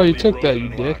I can't. Oh, you leave took that, Rosen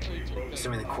you and Locke. dick.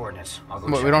 Send me the coordinates. I'll go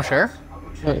What, check we don't it share?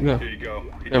 out. Right, no. Here you go.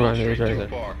 Never mind, You're it was going right straight there.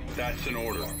 too far. That's an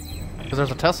order. Because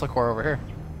there's a Tesla core over here.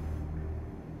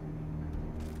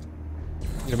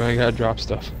 Yeah, man, I gotta drop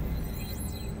stuff.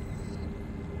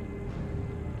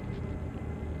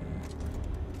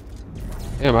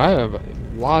 Damn, I have a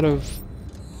lot of...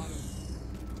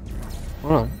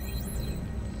 Hold on.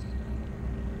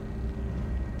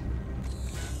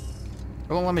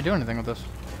 It won't let me do anything with this.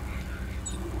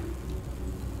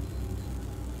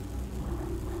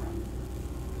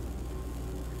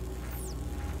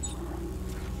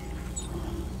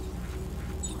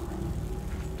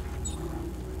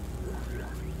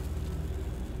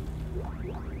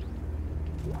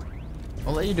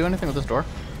 Won't let you do anything with this door.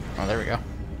 Oh, there we go.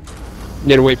 You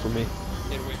need to wait for me.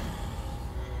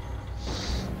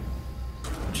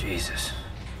 Jesus.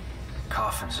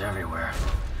 Coffins everywhere.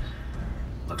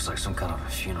 Looks like some kind of a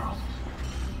funeral.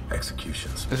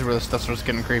 Executions. This is where the stuff starts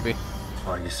getting creepy.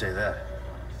 Why do you say that?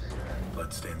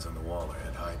 Bloodstains on the wall are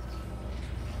at height.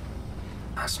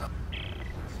 That's not...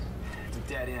 It's a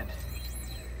dead end.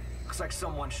 Looks like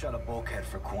someone shut a bulkhead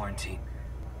for quarantine.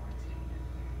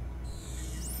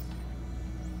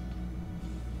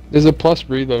 There's a plus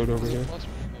reload over here.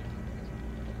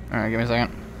 Alright, give me a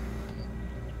second.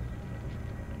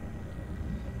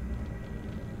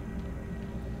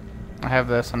 I have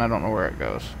this and I don't know where it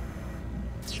goes.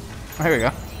 Oh, here we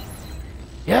go.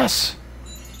 Yes!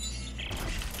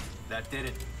 That did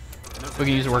it. We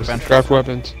can use a workbench. Craft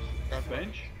weapons.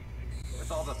 Bench?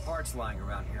 With all the parts lying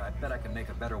around here, I bet I can make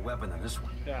a better weapon than this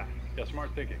one. Yeah,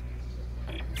 smart thinking.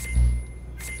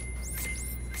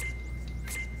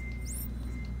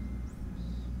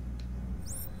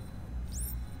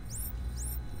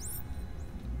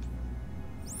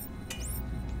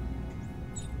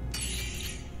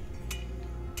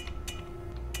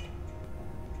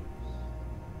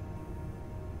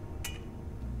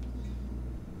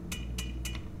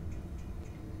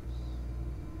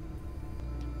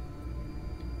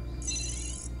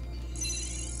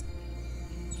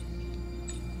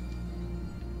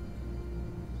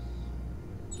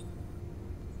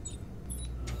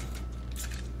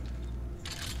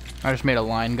 I just made a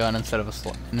line gun instead of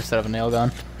a nail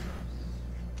gun.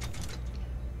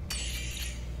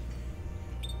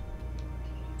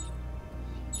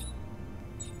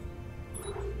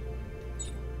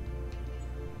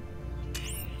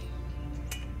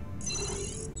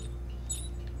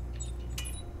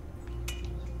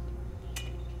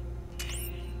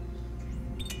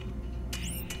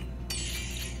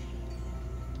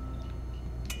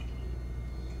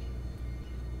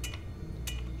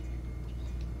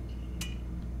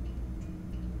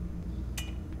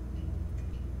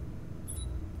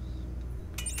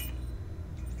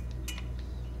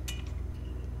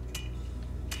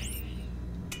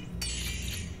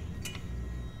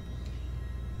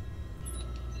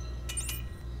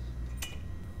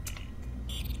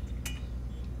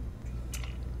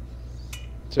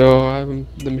 So I have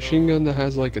the machine gun that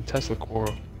has like a Tesla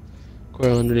coil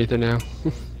underneath it now.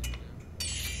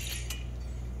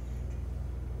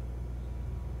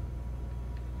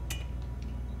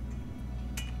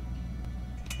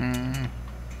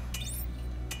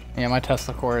 Yeah, my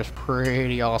Tesla core is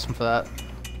pretty awesome for that.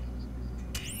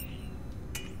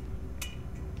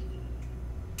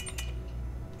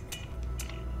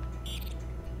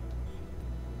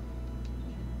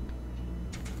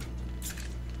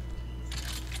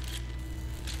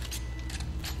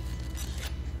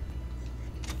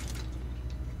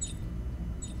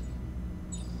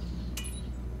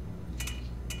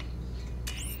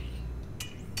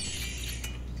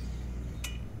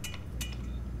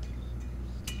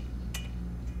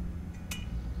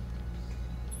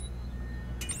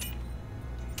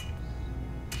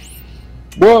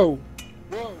 Whoa!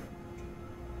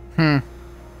 Hmm.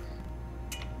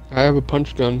 I have a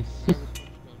punch gun.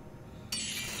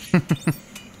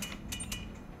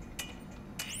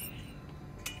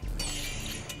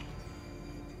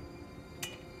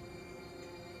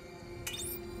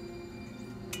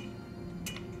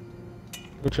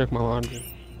 Go check my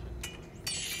laundry.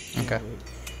 Okay.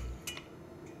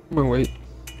 Come on, wait.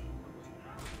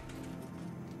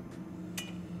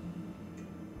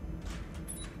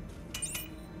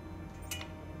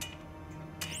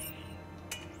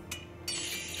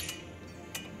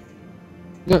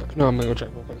 No, I'm gonna go check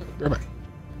real quick. Right back.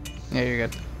 Yeah, you're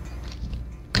good.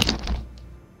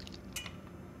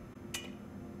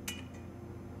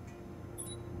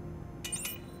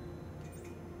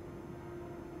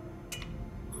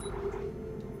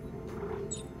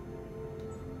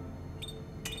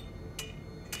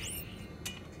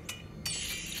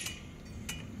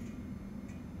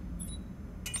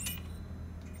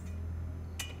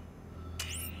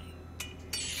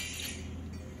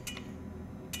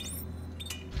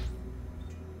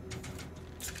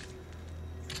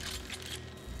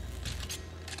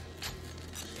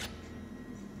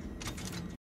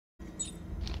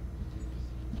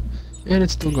 And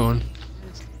it's still going.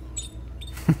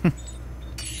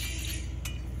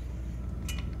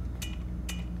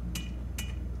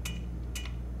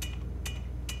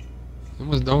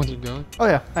 Almost done with your gun? Oh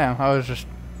yeah, I am. I was just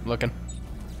looking.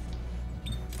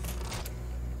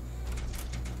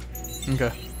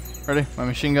 Okay. Ready? My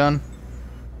machine gun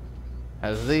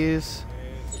has these.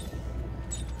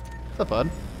 What's up,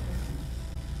 bud?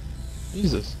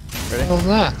 Jesus. Ready? What the hell is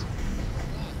that?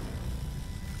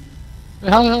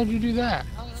 How the hell did you do that?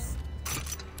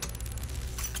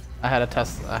 I had a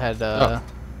test. I had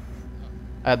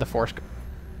the force.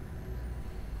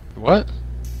 What?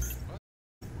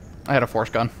 I had a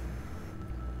force gun.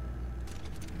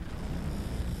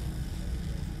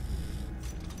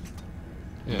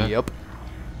 Yeah. Yep.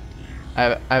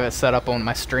 I have it set up on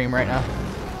my stream right now.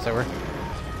 So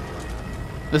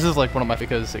this is like one of my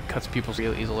because it cuts people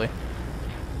really easily.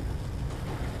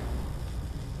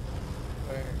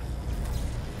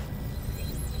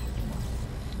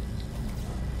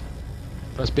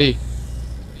 Press B.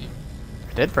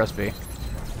 I did press B.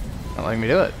 Not letting me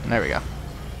do it. There we go.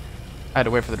 I had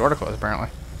to wait for the door to close, apparently.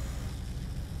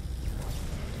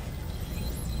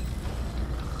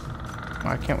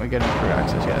 Why can't we get into crew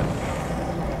access yet?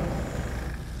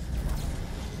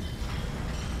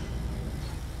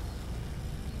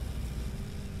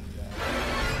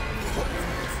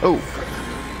 Oh.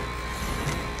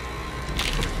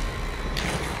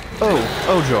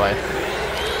 Oh joy.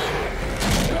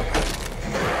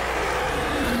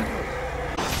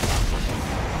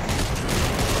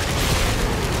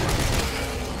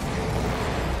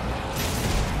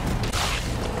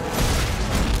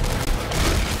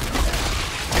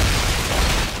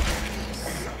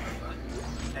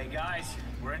 Hey guys,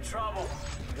 we're in trouble.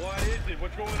 What is it?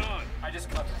 What's going on? I just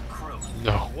got the crew.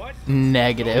 No. What?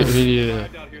 Negative. We need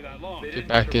to get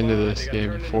back into this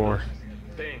game before.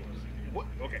 What?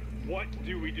 Okay, what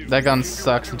do we do? That gun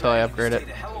sucks until I upgrade it.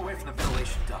 Stay the hell away from the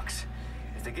ventilation ducts.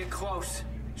 If they get close,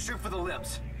 shoot for the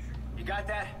limbs. You got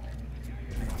that?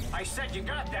 I said you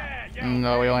got that.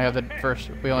 No, we only have the first.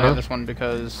 We only have this one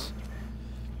because.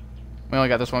 We only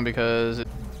got this one because.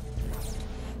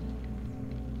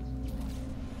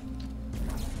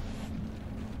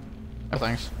 Oh,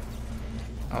 thanks.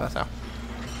 Oh, that's how.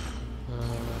 I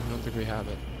don't think we have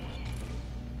it.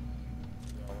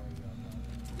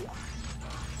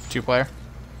 2-player.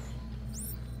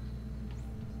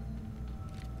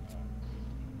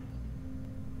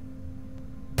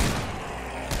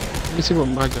 Let me see what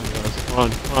my gun does.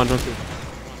 Hold on, don't do it.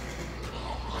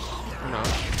 No.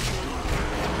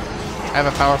 I have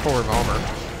a powerful revolver.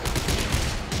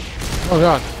 Oh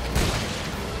god.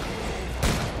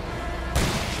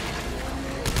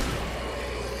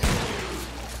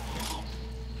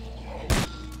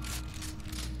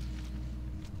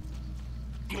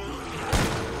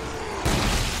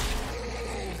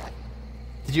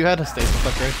 Did you have a stasis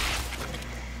upgrade?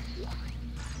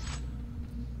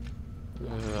 I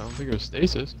don't think it was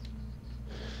stasis.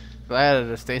 I added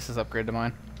a stasis upgrade to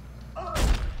mine. I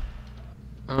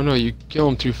don't know, you kill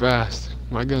him too fast.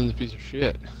 My gun's a piece of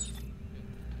shit.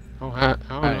 I don't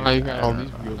know how you got all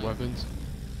these good weapons.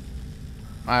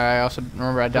 I also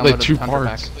remember I downloaded like 2 the Thunder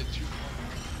parts. Pack.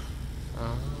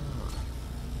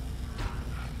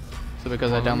 So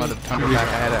because I downloaded the Thunder Pack,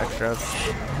 I had extra.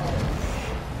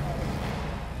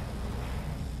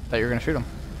 Thought you were gonna shoot him.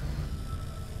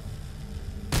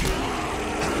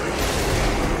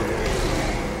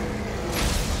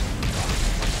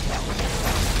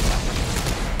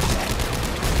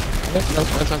 Nope,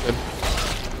 that's not good.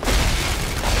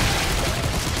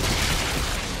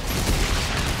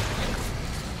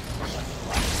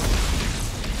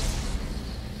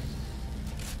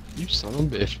 You son of a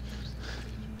bitch.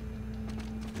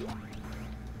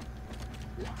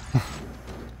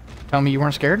 Tell me you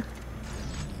weren't scared?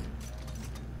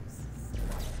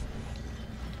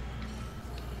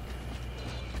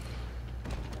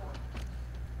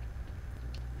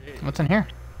 What's in here?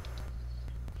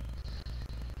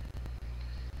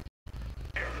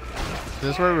 Is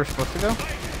this where we're supposed to go?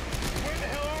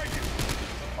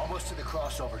 Almost to the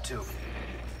crossover tube.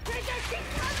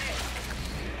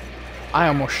 I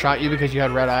almost shot you because you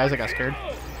had red eyes. I got scared.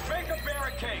 Make a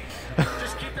barricade.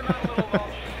 Just keep them out a little longer.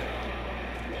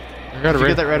 I got Did you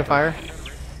get that rate of fire?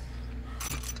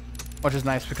 Which is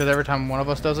nice because every time one of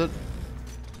us does it,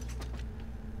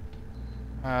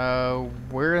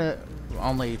 we're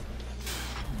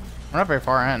not very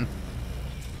far in.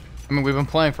 I mean, we've been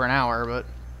playing for an hour, but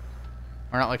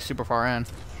we're not like super far in.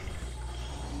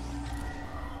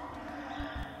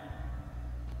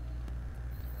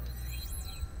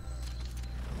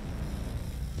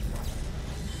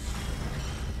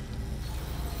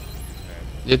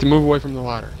 You have to move away from the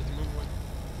ladder.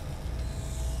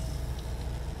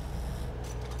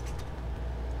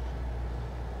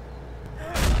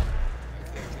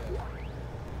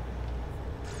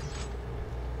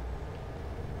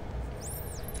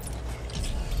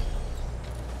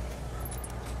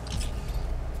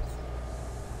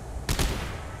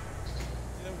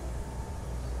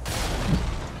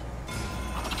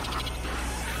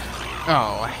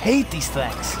 Oh, I hate these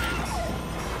things.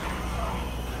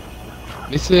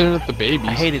 At least they didn't have the babies.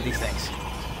 I hated these things.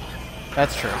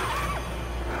 That's true.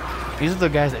 These are the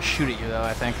guys that shoot at you, though,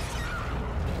 I think.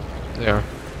 They are.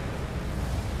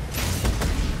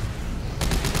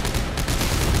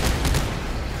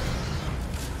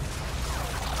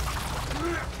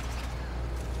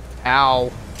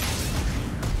 Ow.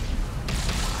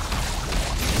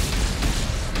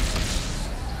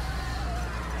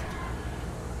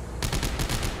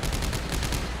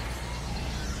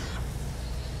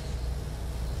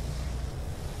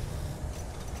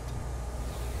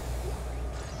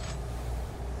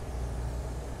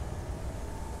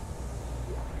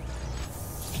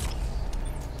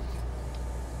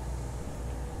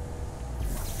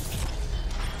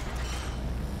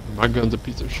 My gun's a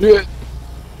piece of shit.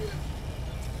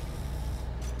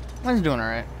 Mine's doing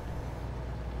alright.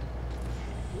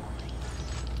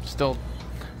 Still,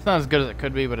 it's not as good as it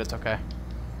could be, but it's okay.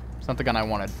 It's not the gun I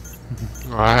wanted.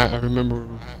 I remember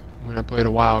when I played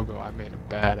a while ago, I made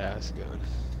a badass gun.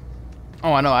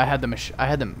 Oh, I know. I had the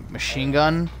machine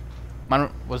gun. Mine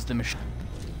was the machine.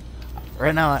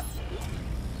 Right now,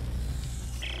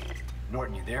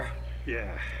 Norton, you there?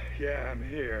 Yeah, I'm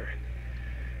here.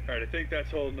 Alright, I think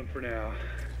that's holding them for now.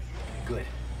 Good.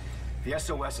 The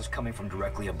SOS is coming from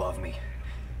directly above me.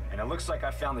 And it looks like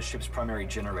I found the ship's primary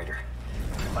generator.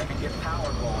 If I can get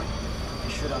power going,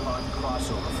 it should unlock the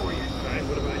crossover for you. Alright,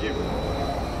 what about you?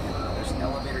 There's an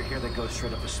elevator here that goes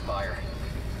straight up the spire.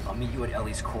 I'll meet you at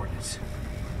Ellie's coordinates.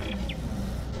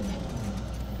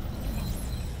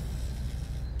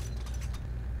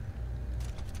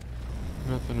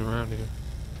 Nothing around here.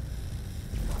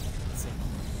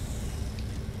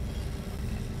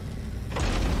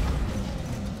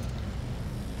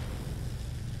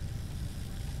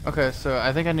 okay, so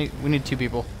I think we need 2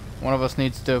 people. One of us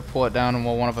needs to pull it down, and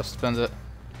one of us spins it.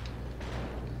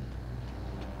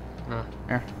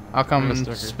 Here, I'll come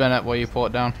and spin it while you pull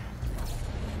it down.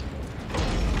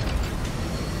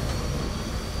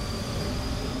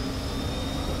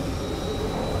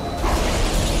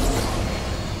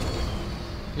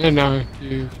 And now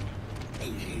you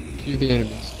the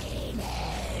enemies.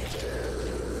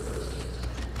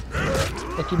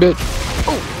 Fuck you, bitch.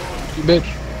 Oh, you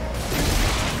bitch.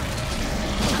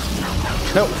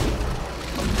 Nope.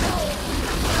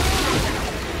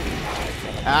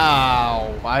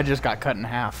 Ow! I just got cut in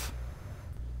half.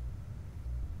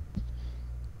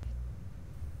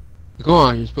 Go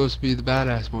on, you're supposed to be the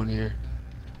badass one here.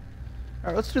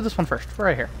 Alright, let's do this one first.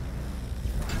 Right here.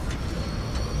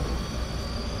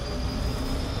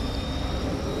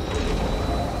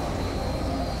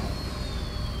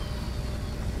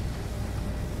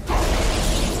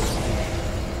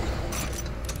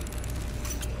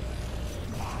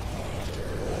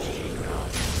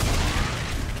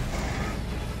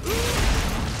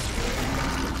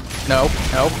 Nope,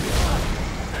 nope.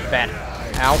 Bad.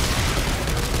 Ow.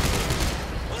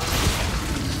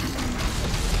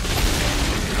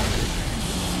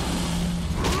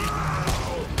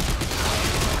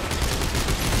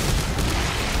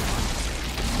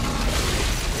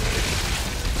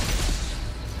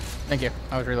 Thank you.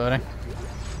 I was reloading.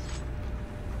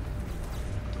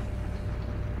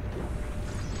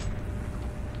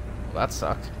 Well, that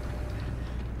sucked.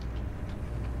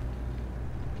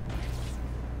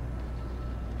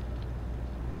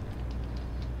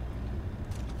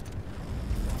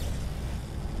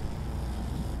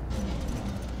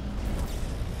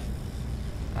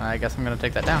 I guess I'm gonna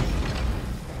take that down.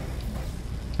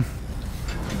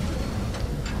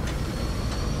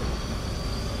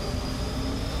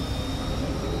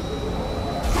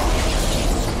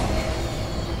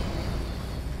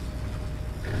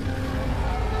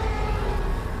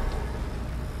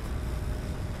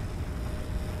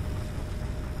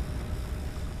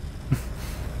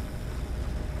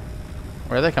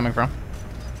 Where are they coming from?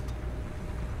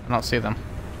 I don't see them.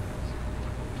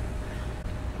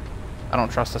 I don't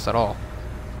trust this at all.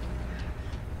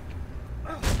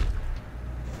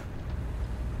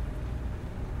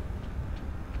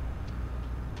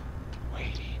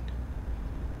 Waiting.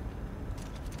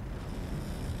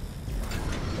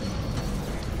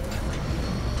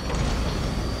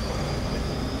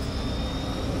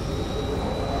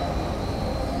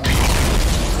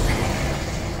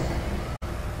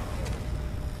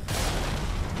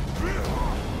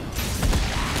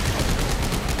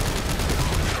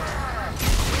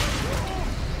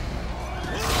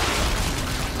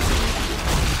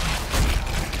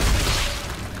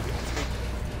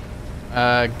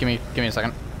 Give me a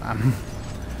second.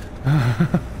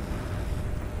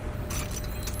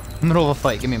 Middle of a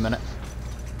fight. Give me a minute.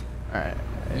 All right.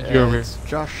 It's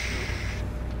Josh.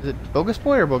 Is it Bogus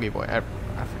Boy or Bogey Boy? I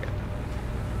forget.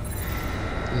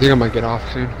 I think I might get off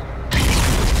soon. Yeah,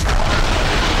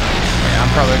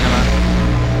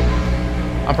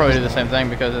 I'll probably do the same thing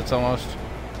because it's almost.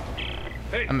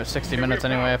 I'm at 60 minutes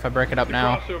anyway. If I break it up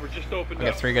now, I'll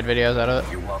get 3 good videos out of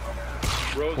it. You're welcome.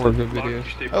 Rosa, 4 good videos.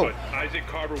 Stay Oh. put. Isaac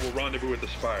Carver will rendezvous at the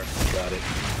spire. Got it.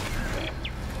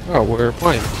 Oh, we're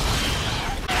playing.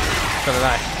 So did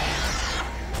I.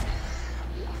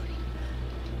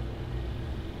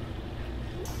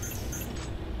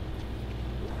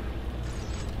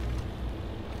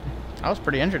 I was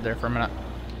pretty injured there for a minute.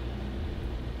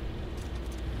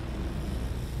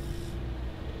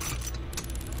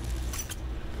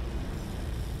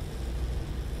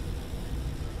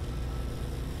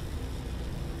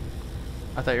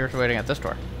 I I thought you were waiting at this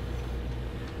door.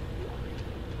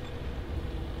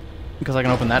 Because I can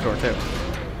open that door too.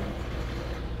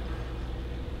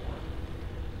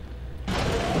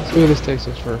 Let's see where this takes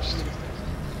us first.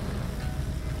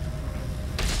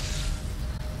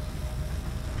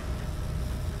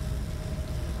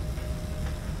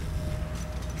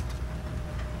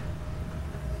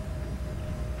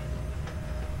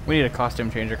 We need a costume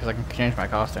changer because I can change my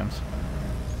costumes.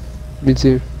 Me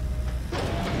too.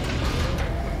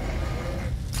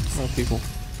 Oh, people.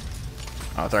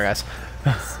 Oh, sorry guys.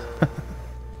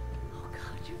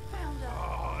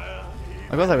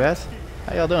 What's up, guys?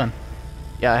 How y'all doing?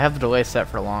 Yeah, I have the delay set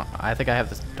for long. I think I have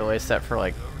this delay set for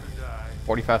like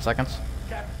 45 seconds.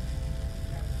 Captain,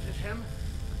 is this him?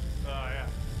 Yeah,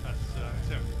 that's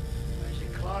him.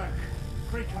 Isaac Clarke.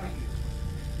 Great to meet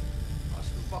you.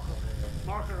 Austin Buckle,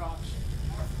 Marker Ops.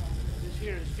 This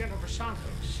here is Jennifer Santos.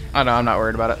 I know, I'm not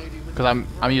worried about it. Because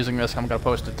I'm using this, I'm gonna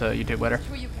post it to YouTube later.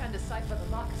 Sure you can decipher the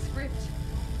marker script.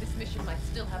 This mission might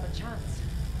still have a chance.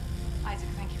 Isaac,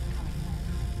 thank you for coming.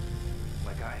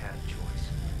 Like I had a choice.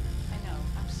 I know,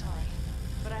 I'm sorry.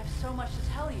 But I have so much to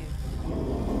tell you.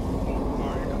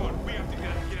 Alright, come on. We have to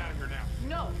get out of here now.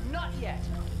 No, not yet.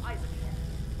 Isaac,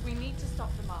 we need to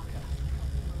stop the marker.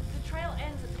 The trail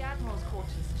ends at the Admiral's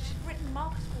quarters. She's written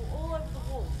markers all over the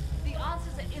walls. The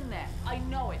answers are in there. I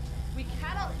know it. We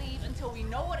cannot leave until we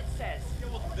know what it says. Yeah,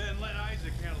 well, then let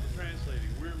Isaac handle the translating.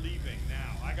 We're leaving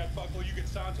now. I got Buckle, you get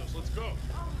Santos. Let's go.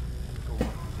 Go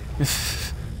on.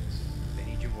 They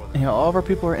need you more than You know, all of our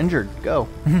people are injured. Go.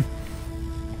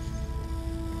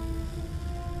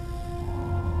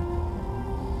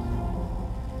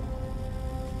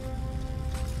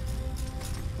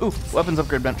 Ooh, weapons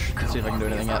upgrade bench. Let's see if I can do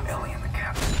anything yet.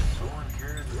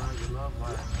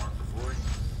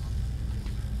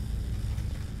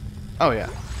 Oh yeah.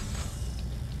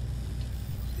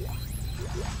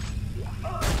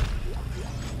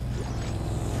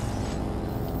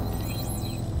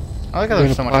 I like how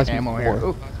there's so much ammo here.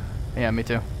 Ooh. Yeah, me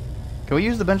too. Can we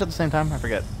use the bench at the same time? I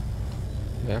forget.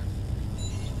 Yeah.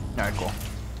 Alright, cool.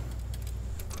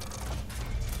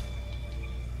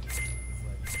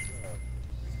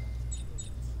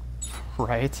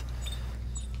 Right.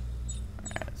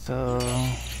 Alright, so...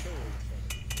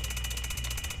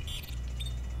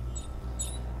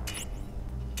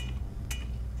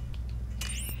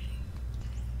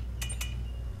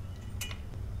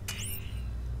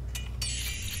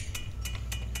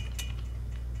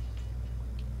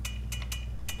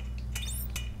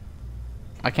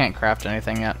 I can't craft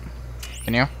anything yet.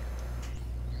 Can you?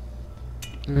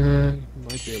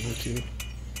 Might be able to.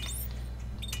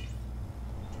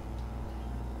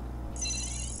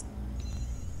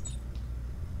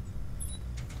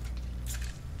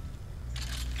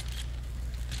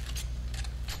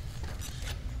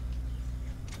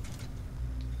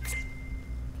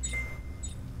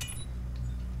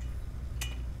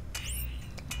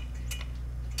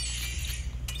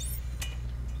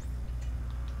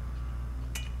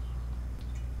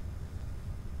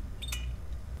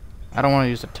 I don't want to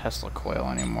use a Tesla coil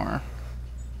anymore.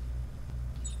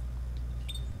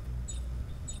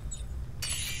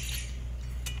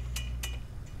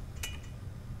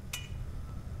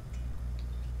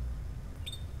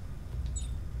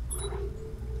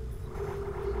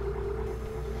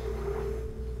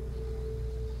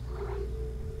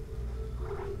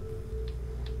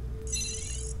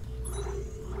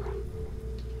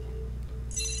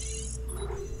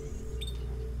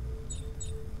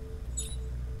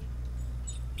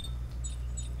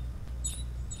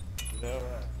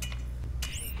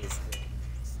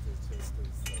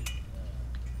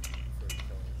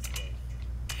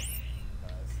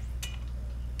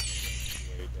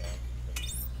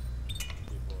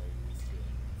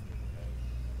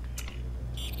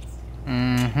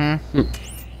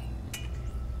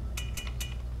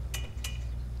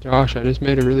 Josh, I just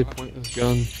made a really pointless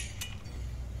gun.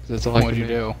 'Cause that's all I What'd can you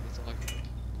do?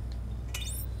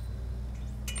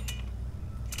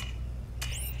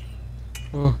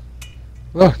 Oh,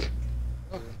 look!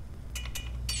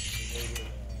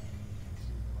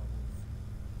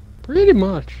 Pretty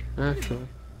much, actually.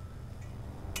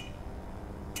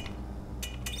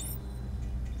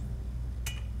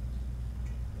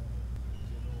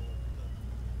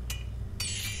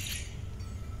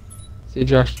 See,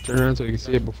 Josh, turn around so you can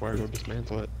see it before I go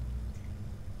dismantle it.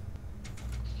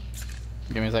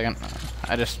 Give me a second.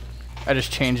 I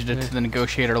just changed it to the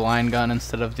negotiator line gun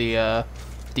instead of the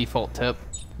default tip.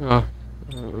 Oh,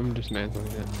 I'm dismantling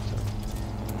it. So.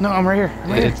 No, I'm right here.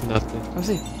 I'm right It's here. nothing. Let me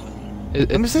see.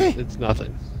 Let me see. It's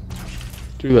nothing.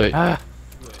 Too late. Ah.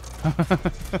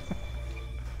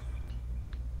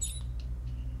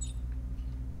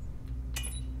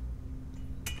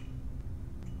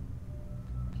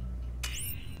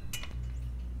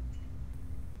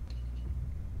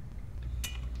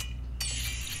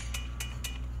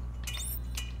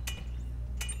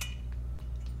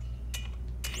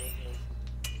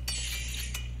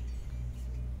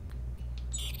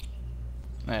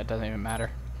 It doesn't even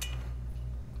matter.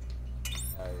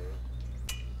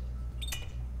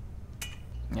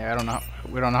 Yeah, I don't know.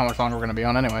 We don't know how much longer we're gonna be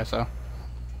on anyway, so.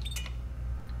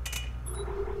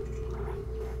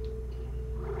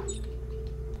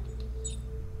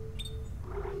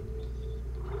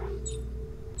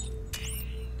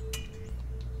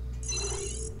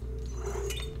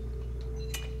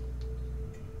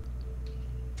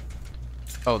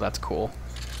 Oh, that's cool.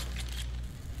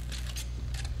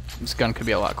 This gun could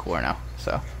be a lot cooler now,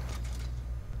 so.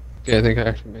 Yeah, I think I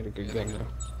actually made a good gun now.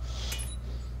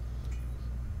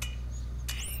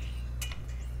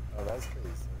 Oh, that's pretty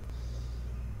sick.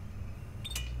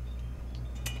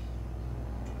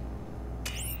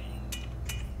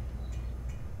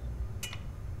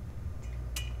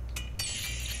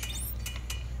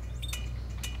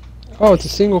 Oh, it's a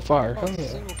single fire. Hell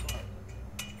yeah.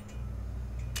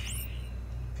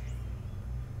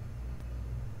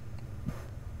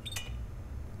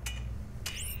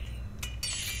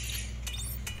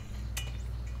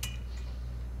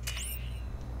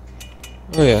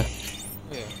 Oh yeah.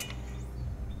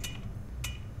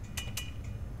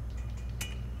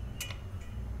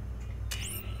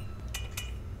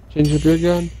 Change your big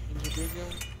gun?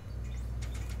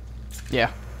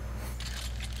 Yeah.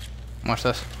 Watch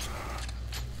this.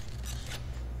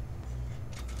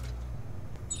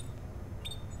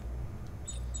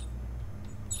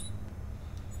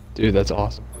 Dude, that's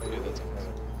awesome.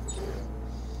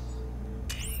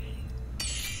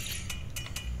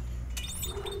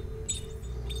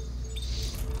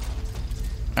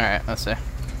 Alright, let's see.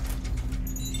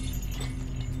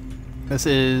 This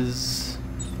is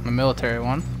my military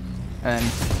one. And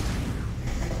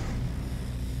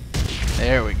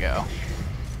there we go.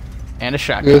 And a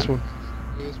shotgun. This one.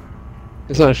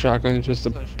 It's not a shotgun, it's just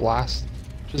a blast.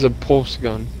 Just a pulse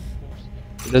gun.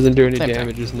 It doesn't do any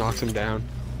damage, just knocks him down.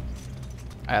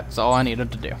 That's all I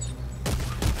needed to do.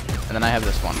 And then I have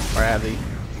this one, where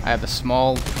I have the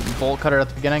small bolt cutter at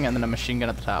the beginning and then a machine gun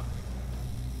at the top.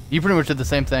 You pretty much did the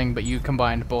same thing, but you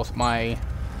combined both my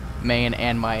main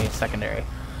and my secondary.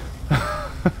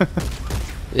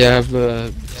 Yeah, I have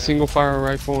the single fire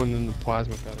rifle and then the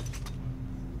plasma cutter.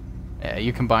 Yeah,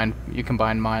 you combined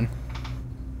mine.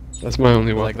 That's my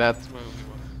only one. Like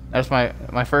that's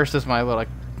my first is my little like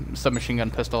submachine gun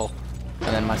pistol,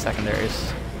 and then my secondary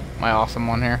is my awesome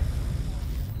one here.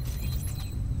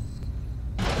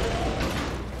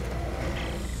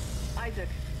 Isaac,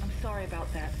 I'm sorry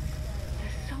about that.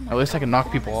 There's so much At least I can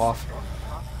knock people off.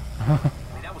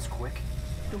 That was quick.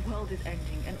 The world is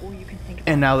ending, and all you can think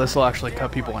about. And now this will actually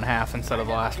cut people in half instead of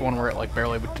the last one where it like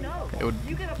barely would.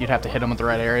 You'd have to hit them at the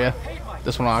right area.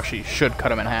 This one actually should cut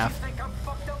them in half.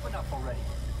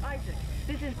 Isaac,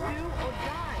 this is do or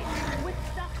die. We're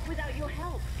stuck without your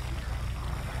help.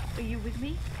 Are you with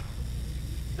me?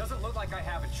 Doesn't look like I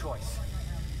have a choice.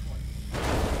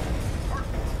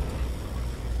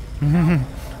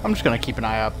 I'm just gonna keep an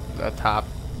eye up at the top.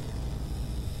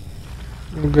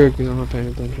 I'm good because I'm not paying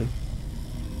attention.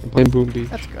 I'm playing Boom Beach.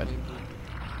 That's good.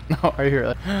 No, I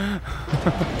hear that.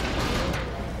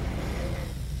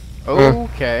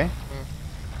 Okay.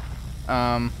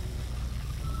 I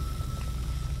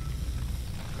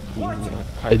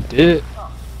did.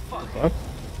 Fuck.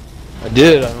 I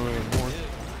did. I don't know anymore.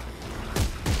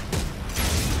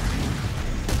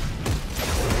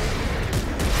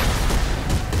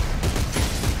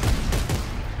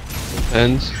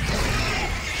 Depends.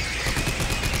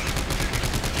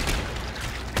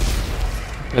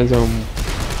 Depends on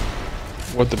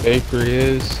what the bakery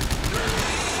is.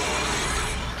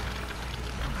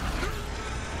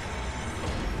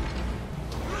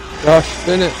 Josh,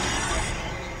 spin it.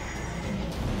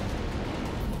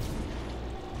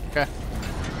 Okay.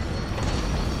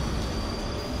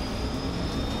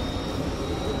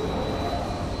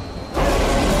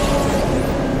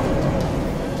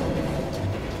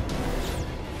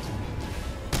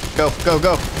 Go, go,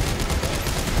 go.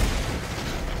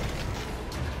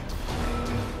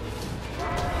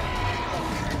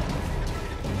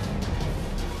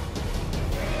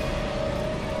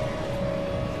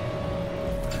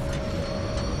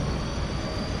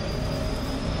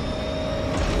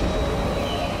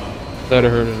 Thought I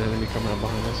heard an enemy coming up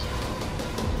behind us.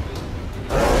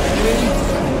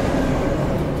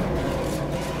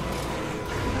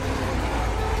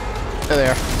 There they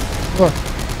are. Look,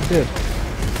 I did.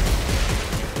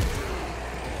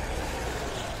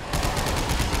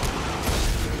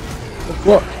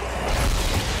 Look.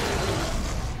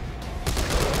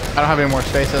 I don't have any more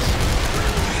spaces.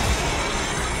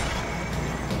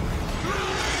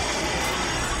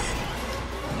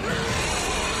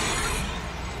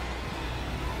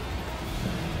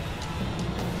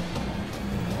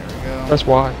 Press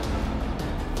Y.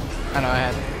 I know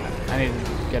I need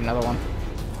to get another one.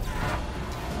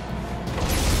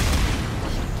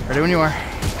 Ready when you are.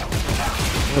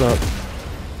 What up?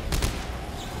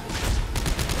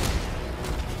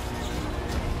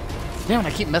 Damn,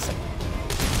 I keep missing.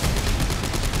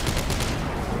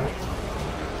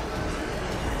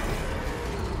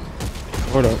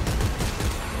 What up?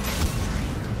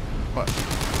 What?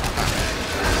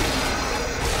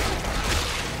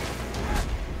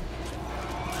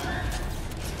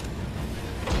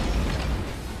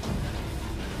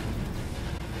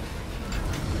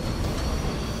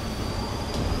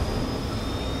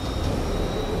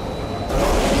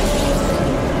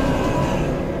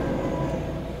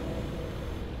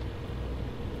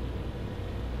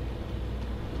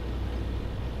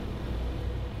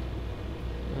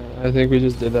 I think we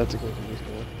just did that to go through this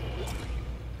door.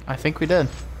 I think we did.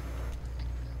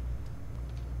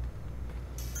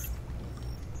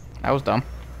 That was dumb.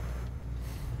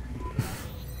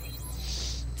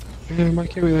 Man, why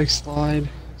can't we like slide?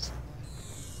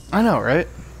 I know, right?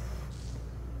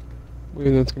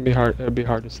 Even though it's gonna be hard, it'd be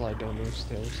hard to slide down those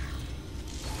stairs.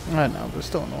 I know, but it's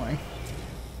still annoying.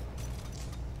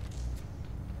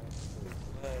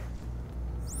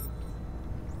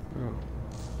 Oh.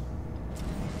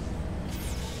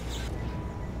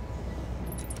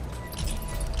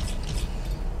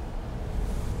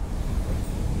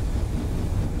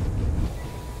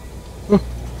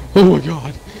 Oh my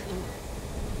god.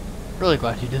 Really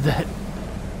glad you did that.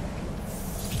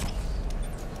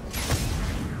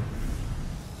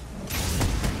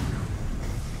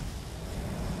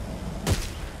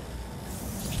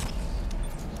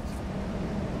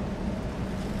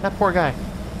 That poor guy.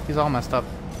 He's all messed up.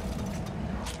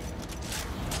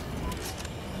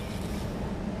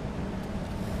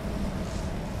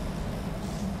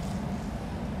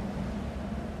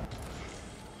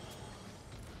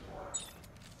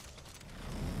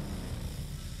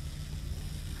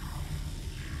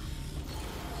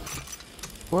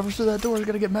 Whoever's through that door is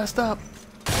gonna get messed up.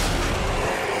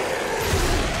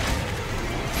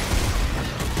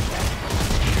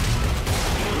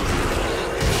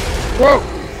 Whoa!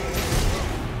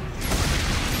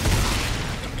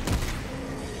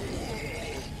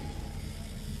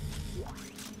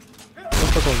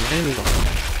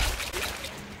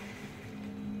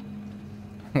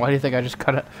 Why do you think I just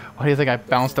cut it? Why do you think I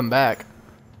bounced him back?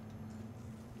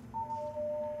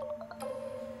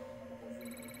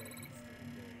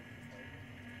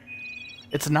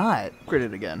 It's not. Grid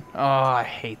it again. Oh, I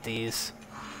hate these.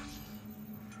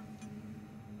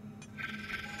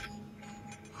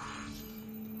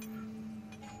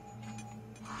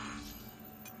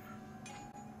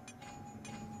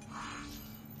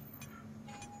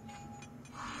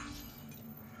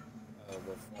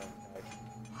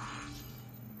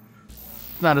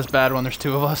 It's not as bad when there's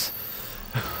two of us.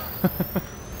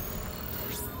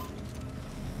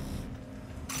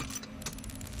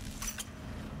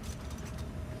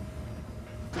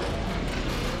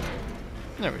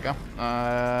 There we go.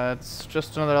 It's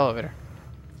just another elevator.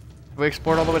 Have we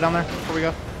explored all the way down there before we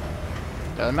go?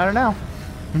 Doesn't matter now.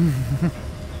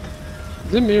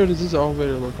 Is it me or does this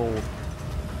elevator look old? This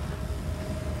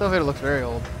elevator looks very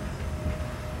old.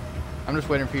 I'm just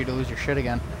waiting for you to lose your shit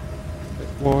again.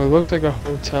 Well, it looked like a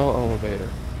hotel elevator.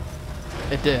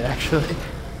 It did, actually.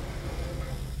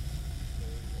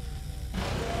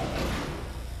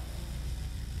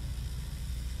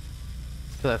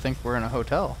 Because I think we're in a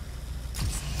hotel.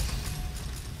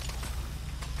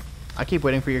 I keep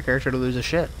waiting for your character to lose his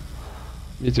shit.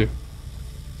 Me too.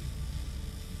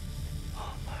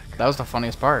 That was the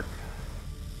funniest part.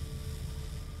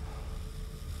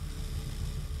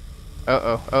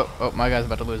 Oh, my guy's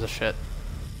about to lose his shit.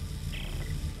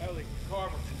 Ellie,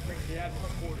 Carver, bring the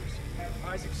admiral quarters.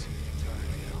 Isaac's.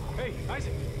 Hey,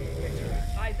 Isaac.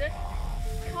 Isaac?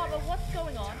 Carver, what's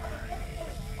going on?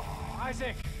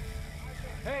 Isaac.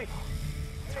 Hey.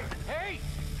 Hey.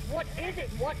 What is it?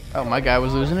 What? Oh, my guy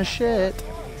was losing his shit.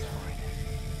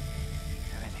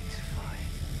 Everything's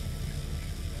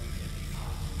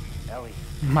fine. Ellie.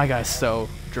 My guy's so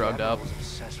drugged up.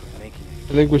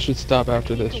 I think we should stop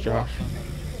after this, Josh.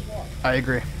 I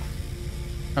agree.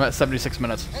 I'm at 76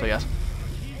 minutes, so yes.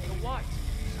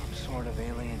 Some sort of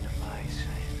alien device.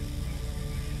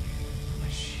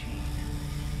 Machine.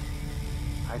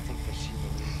 I think that she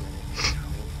believes in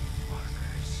control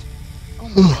markers. Oh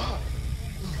my god.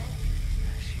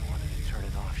 She wanted to turn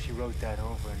it off. She wrote that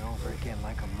over and over again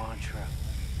like a mantra.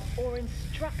 Or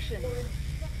instructions.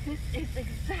 This is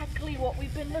exactly what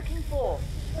we've been looking for.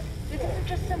 This isn't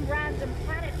just some random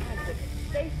planet, Isaac.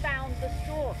 They found the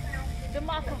source. The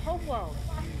marker homeworld.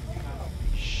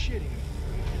 shitting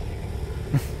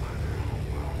me.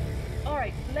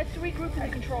 Alright, let's regroup in the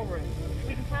control room.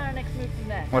 We can plan our next move from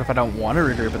there. What if I don't want to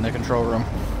regroup in the control room?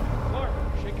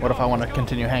 What if I want to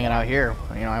continue hanging out here?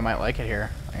 You know, I might like it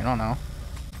here. I don't know.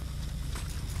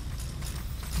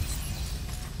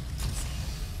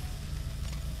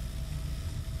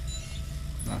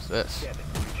 What's this?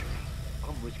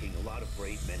 I'm risking a lot of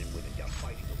brave men and women down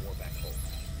fighting the war back home.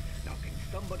 Now can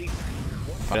somebody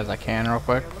As I can real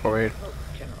quick before we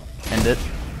end it.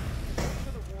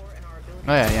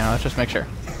 Oh yeah, let's just make sure.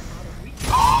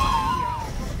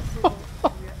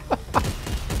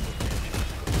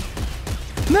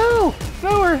 No!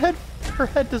 No, her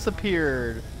head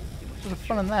disappeared. What's the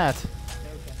fun in that?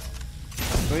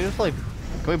 Can we just like,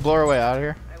 can we blow our way out of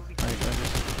here?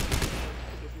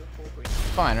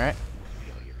 Fine, right?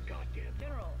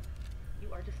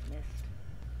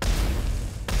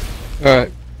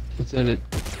 Alright, let's end it.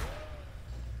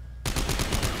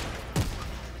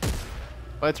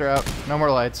 Lights are out. No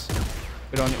more lights.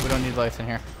 We don't need lights in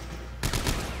here.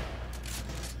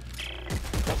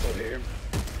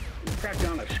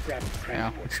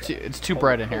 No, it's too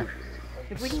bright in here.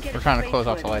 We're trying to close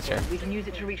off the lights here. We can use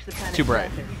it to reach the planet's Too bright.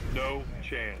 surface. No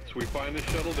chance. We find the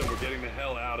shuttle, then we're getting the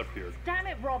hell out of here. Damn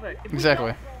it, Robert. If we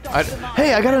Exactly. don't stop the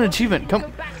Hey, I got an achievement. Marker,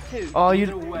 Come. go back to. Oh, you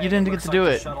didn't get to do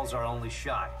it. Shuttle's our only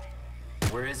shot.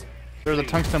 Where is it? There's a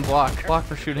tungsten block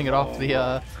for shooting it off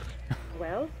the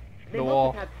Well, they the must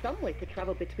wall. have had some way to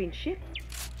travel between ships.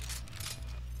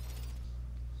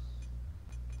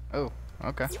 Oh,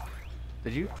 okay.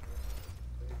 Did you?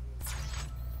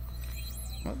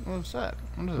 What was that?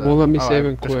 What is that? Won't let me Oh, save I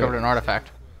and quit. discovered an artifact.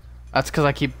 That's because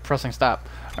I keep pressing stop.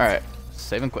 Alright,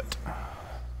 save and quit.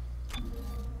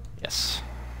 Yes.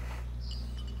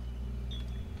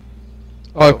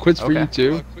 Oh, it quits for you okay.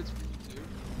 too?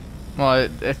 Well,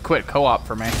 it quit co-op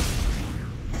for me.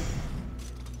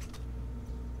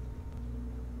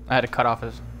 I had to cut off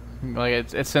his,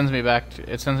 like it sends me back to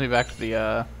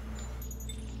the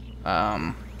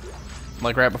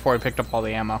like right before I picked up all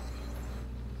the ammo.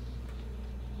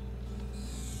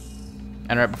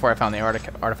 And right before I found the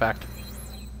artifact.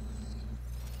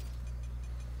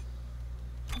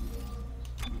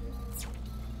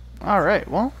 Alright,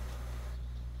 well,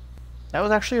 that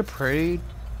was actually a pretty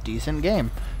decent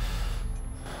game.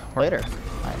 Later,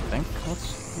 I think.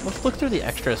 Let's look through the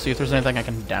extras, see if there's anything I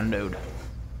can download.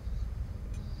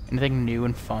 Anything new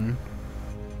and fun.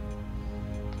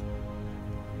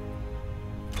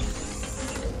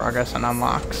 Progress and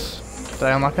unlocks. Did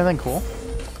I unlock anything cool?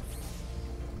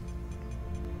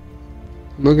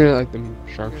 I'm looking at like the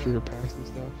sharpshooter packs and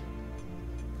stuff.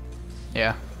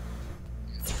 Yeah.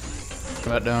 What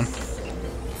about doing?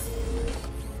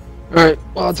 Alright,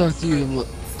 well I'll talk to you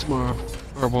tomorrow.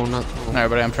 Or well, not tomorrow. Alright,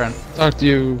 buddy, I'm trying. Talk to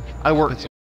you. I work.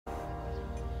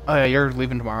 Oh yeah, you're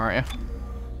leaving tomorrow, aren't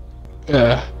you?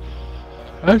 Yeah.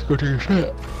 I have to go take a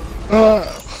shit.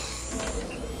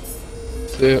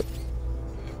 See ya.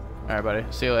 Alright, buddy.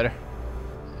 See you later.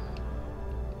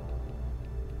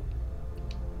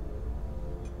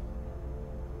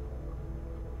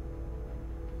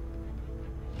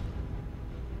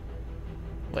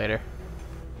 Later.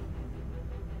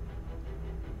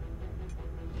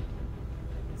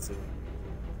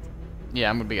 Yeah,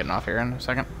 I'm gonna be getting off here in a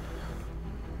second.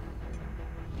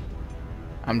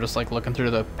 I'm just like looking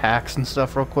through the packs and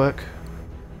stuff real quick.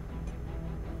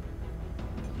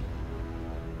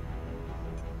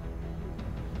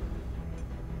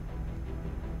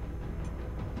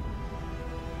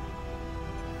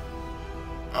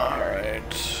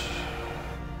 Alright.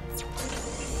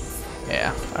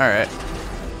 Yeah, alright.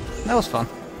 That was fun.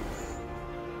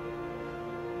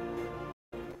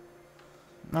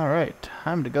 Alright,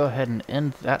 time to go ahead and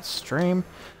end that stream.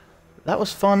 That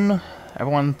was fun.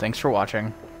 Everyone, thanks for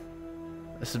watching.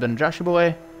 This has been Joshua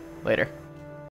Boy. Later.